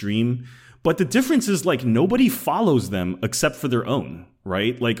similar extreme. But the difference is, like, nobody follows them except for their own,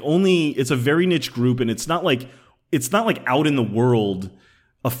 right? Like, it's a very niche group, and it's not like out in the world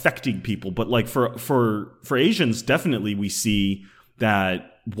affecting people. But like for Asians, definitely we see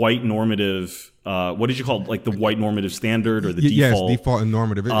that white normative, what did you call it? Like the white normative standard or the default? Yes, default and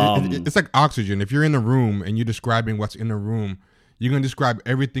normative. It's like oxygen. If you're in a room and you're describing what's in the room, you're going to describe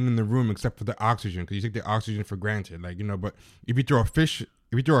everything in the room except for the oxygen, because you take the oxygen for granted. Like, you know, but if you throw a fish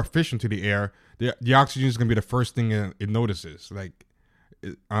into the air, the oxygen is going to be the first thing it notices. Like,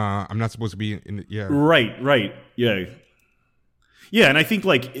 I'm not supposed to be in yeah. Right. Yeah. Yeah, and I think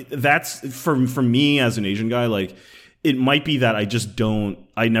like that's for me as an Asian guy, like it might be that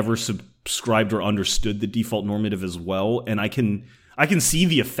I never subscribed or understood the default normative as well, and I can see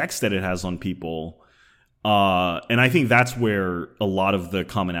the effects that it has on people. And I think that's where a lot of the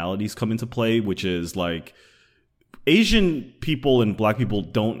commonalities come into play, which is like Asian people and black people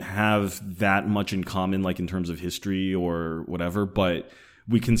don't have that much in common, like in terms of history or whatever, but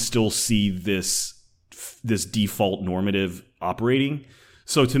we can still see this default normative operating.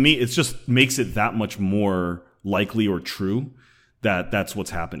 So to me, it just makes it that much more likely or true that that's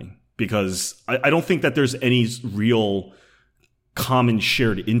what's happening, because I don't think that there's any real common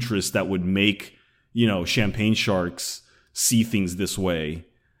shared interest that would make, you know, champagne sharks see things this way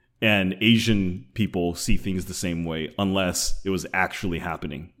and Asian people see things the same way, unless it was actually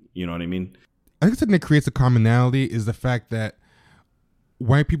happening. You know what I mean? I think something that creates a commonality is the fact that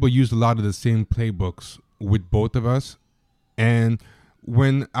white people use a lot of the same playbooks with both of us. And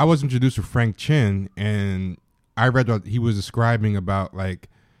when I was introduced to Frank Chin and I read what he was describing about like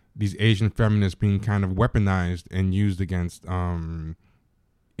these Asian feminists being kind of weaponized and used against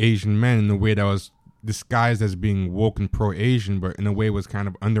Asian men in a way that was disguised as being woke and pro-Asian, but in a way was kind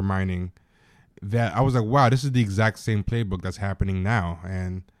of undermining that, I was like, wow, this is the exact same playbook that's happening now.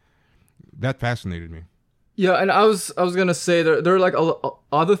 And that fascinated me. Yeah, and I was gonna say there are like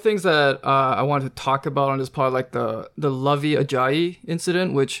other things that I wanted to talk about on this pod, like the Lovey Ajayi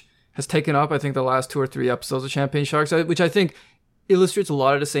incident, which has taken up I think the last 2 or 3 episodes of Champagne Sharks, which I think illustrates a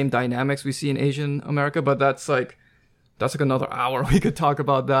lot of the same dynamics we see in Asian America. But that's like another hour we could talk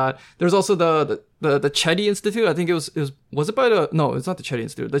about that. There's also the Chetty Institute. I think it was it by the, no, it's not the Chetty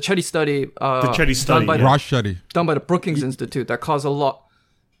Institute. The Chetty study. The Chetty study. Ross Chetty. Done by the Brookings Institute that caused a lot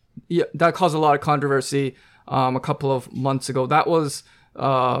of controversy a couple of months ago. That was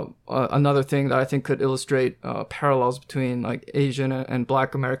another thing that I think could illustrate parallels between like Asian and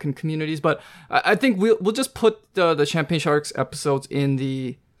Black American communities. But I think we'll just put the Champagne Sharks episodes in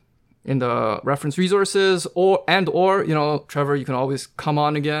the reference resources, or you know, Trevor, you can always come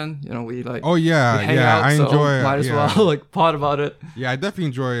on again. You know, we like, we hang out, I enjoy, might as well like pod about it. Yeah, I definitely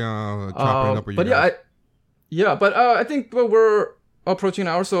enjoy chopping it up with you guys. But I think we're approaching an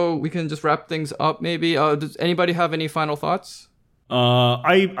hour, so we can just wrap things up maybe. Does anybody have any final thoughts?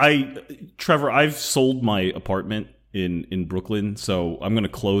 Trevor, I've sold my apartment in Brooklyn, so I'm going to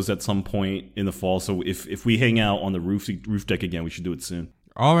close at some point in the fall. So if we hang out on the roof deck again, we should do it soon.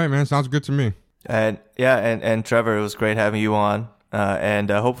 All right, man. Sounds good to me. And and Trevor, it was great having you on. And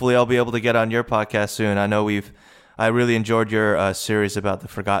hopefully I'll be able to get on your podcast soon. I know I really enjoyed your series about the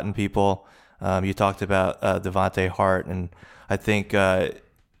forgotten people. You talked about Devontae Hart, and I think the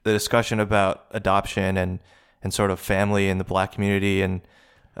discussion about adoption and sort of family in the Black community, and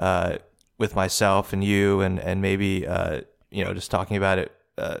with myself and you, and maybe just talking about it,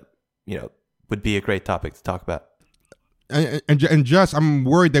 would be a great topic to talk about. And Jess, I'm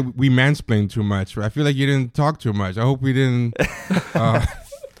worried that we mansplained too much. I feel like you didn't talk too much. I hope we didn't.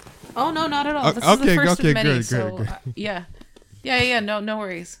 Oh no, not at all. This is the first of many. Good, so good. yeah. No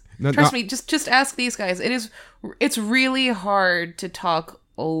worries. No, Trust me. Just ask these guys. It's really hard to talk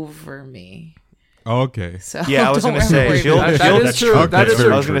over me. Okay. So Yeah, I was don't gonna ever say, worry she'll- about That that. is true. Okay. That is Very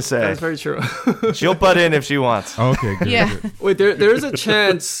true. I was gonna say. That's very true. She'll butt in if she wants. Okay. Good. Yeah. Good. Wait, there is a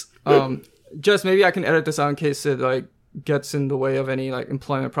chance. Jess, maybe I can edit this out in case it like gets in the way of any like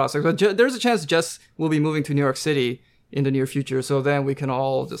employment prospects. But there's a chance Jess will be moving to New York City in the near future. So then we can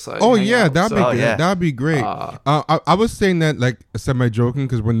all just like. Oh hang yeah, out. that'd So- be Oh, good. yeah. That'd be great. I was saying that like semi-joking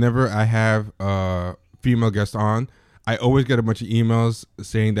because whenever I have a female guest on, I always get a bunch of emails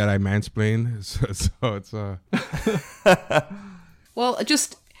saying that I mansplain. So it's Well,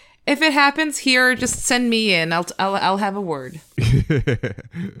 just if it happens here, just send me in. I'll have a word.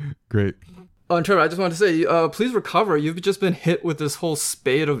 great. Oh, and Trevor, I just wanted to say, please recover. You've just been hit with this whole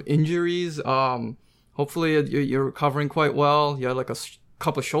spate of injuries. Hopefully you're recovering quite well. You had like a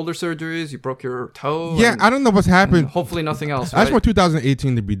couple of shoulder surgeries. You broke your toe. Yeah, and- I don't know what's and happened. hopefully nothing else. I just Right? want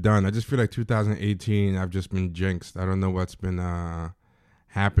 2018 to be done. I just feel like 2018, I've just been jinxed. I don't know what's been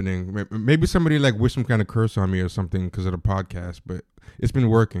happening. Maybe somebody like wished some kind of curse on me or something because of the podcast, but it's been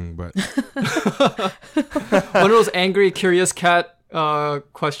working. But One of those angry, curious cat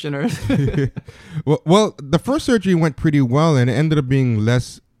questioners. well, the first surgery went pretty well, and it ended up being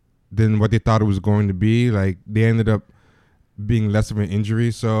less than what they thought it was going to be. Like they ended up being less of an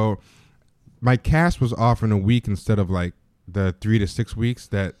injury. So my cast was off in a week instead of like the 3 to 6 weeks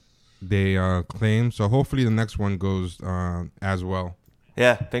that they claimed. So hopefully the next one goes as well.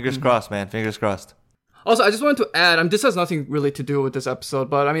 Yeah, fingers crossed, man. Fingers crossed. Also, I just wanted to add, this has nothing really to do with this episode,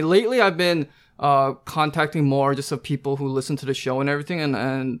 but I mean, lately I've been contacting more just of people who listen to the show and everything,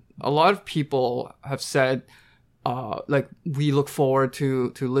 and a lot of people have said, like, we look forward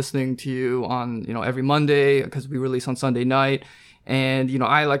to listening to you on, every Monday, because we release on Sunday night. And,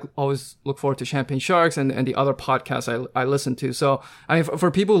 I like always look forward to Champagne Sharks and the other podcasts I listen to. So, I mean, for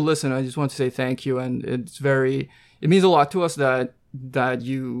people who listen, I just want to say thank you. And it means a lot to us that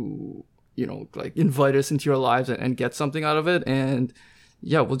you, like invite us into your lives and get something out of it. And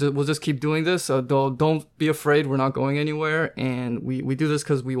yeah, we'll just keep doing this. So don't be afraid. We're not going anywhere. And we do this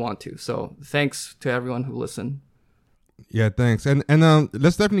because we want to. So thanks to everyone who listened. Yeah, thanks. And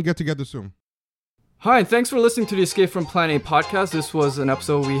let's definitely get together soon. Hi, and thanks for listening to the Escape from Planet A podcast. This was an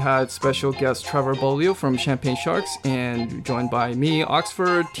episode we had special guest Trevor Bolio from Champagne Sharks and joined by me,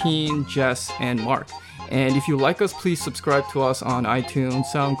 Oxford, Teen, Jess, and Mark. And if you like us, please subscribe to us on iTunes,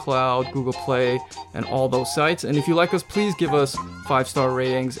 SoundCloud, Google Play, and all those sites. And if you like us, please give us 5-star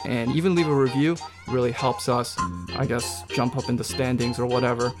ratings and even leave a review. It really helps us, I guess, jump up in the standings or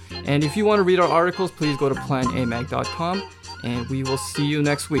whatever. And if you want to read our articles, please go to planamag.com. And we will see you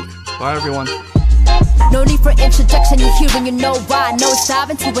next week. Bye, everyone. No need for introduction, you're hearing, you know why. No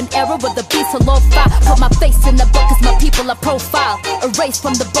diving to an era where the beats are low-fi. Put my face in the book cause my people are profile. Erased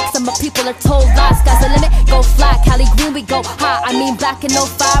from the books and my people are told lies. Sky's the limit, go fly, Cali Green we go high. I mean back in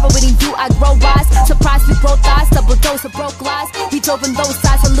 05, awaiting you I grow wise. Surprise we broke eyes, double dose of broke lies. We drove in those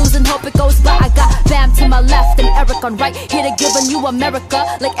sides, I'm losing hope it goes by. I got Bam to my left and Eric on right. Here to give a new America,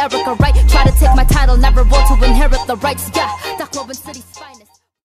 like Erica Wright. Try to take my title, never want to inherit the rights. Yeah, that Cloven City's finest.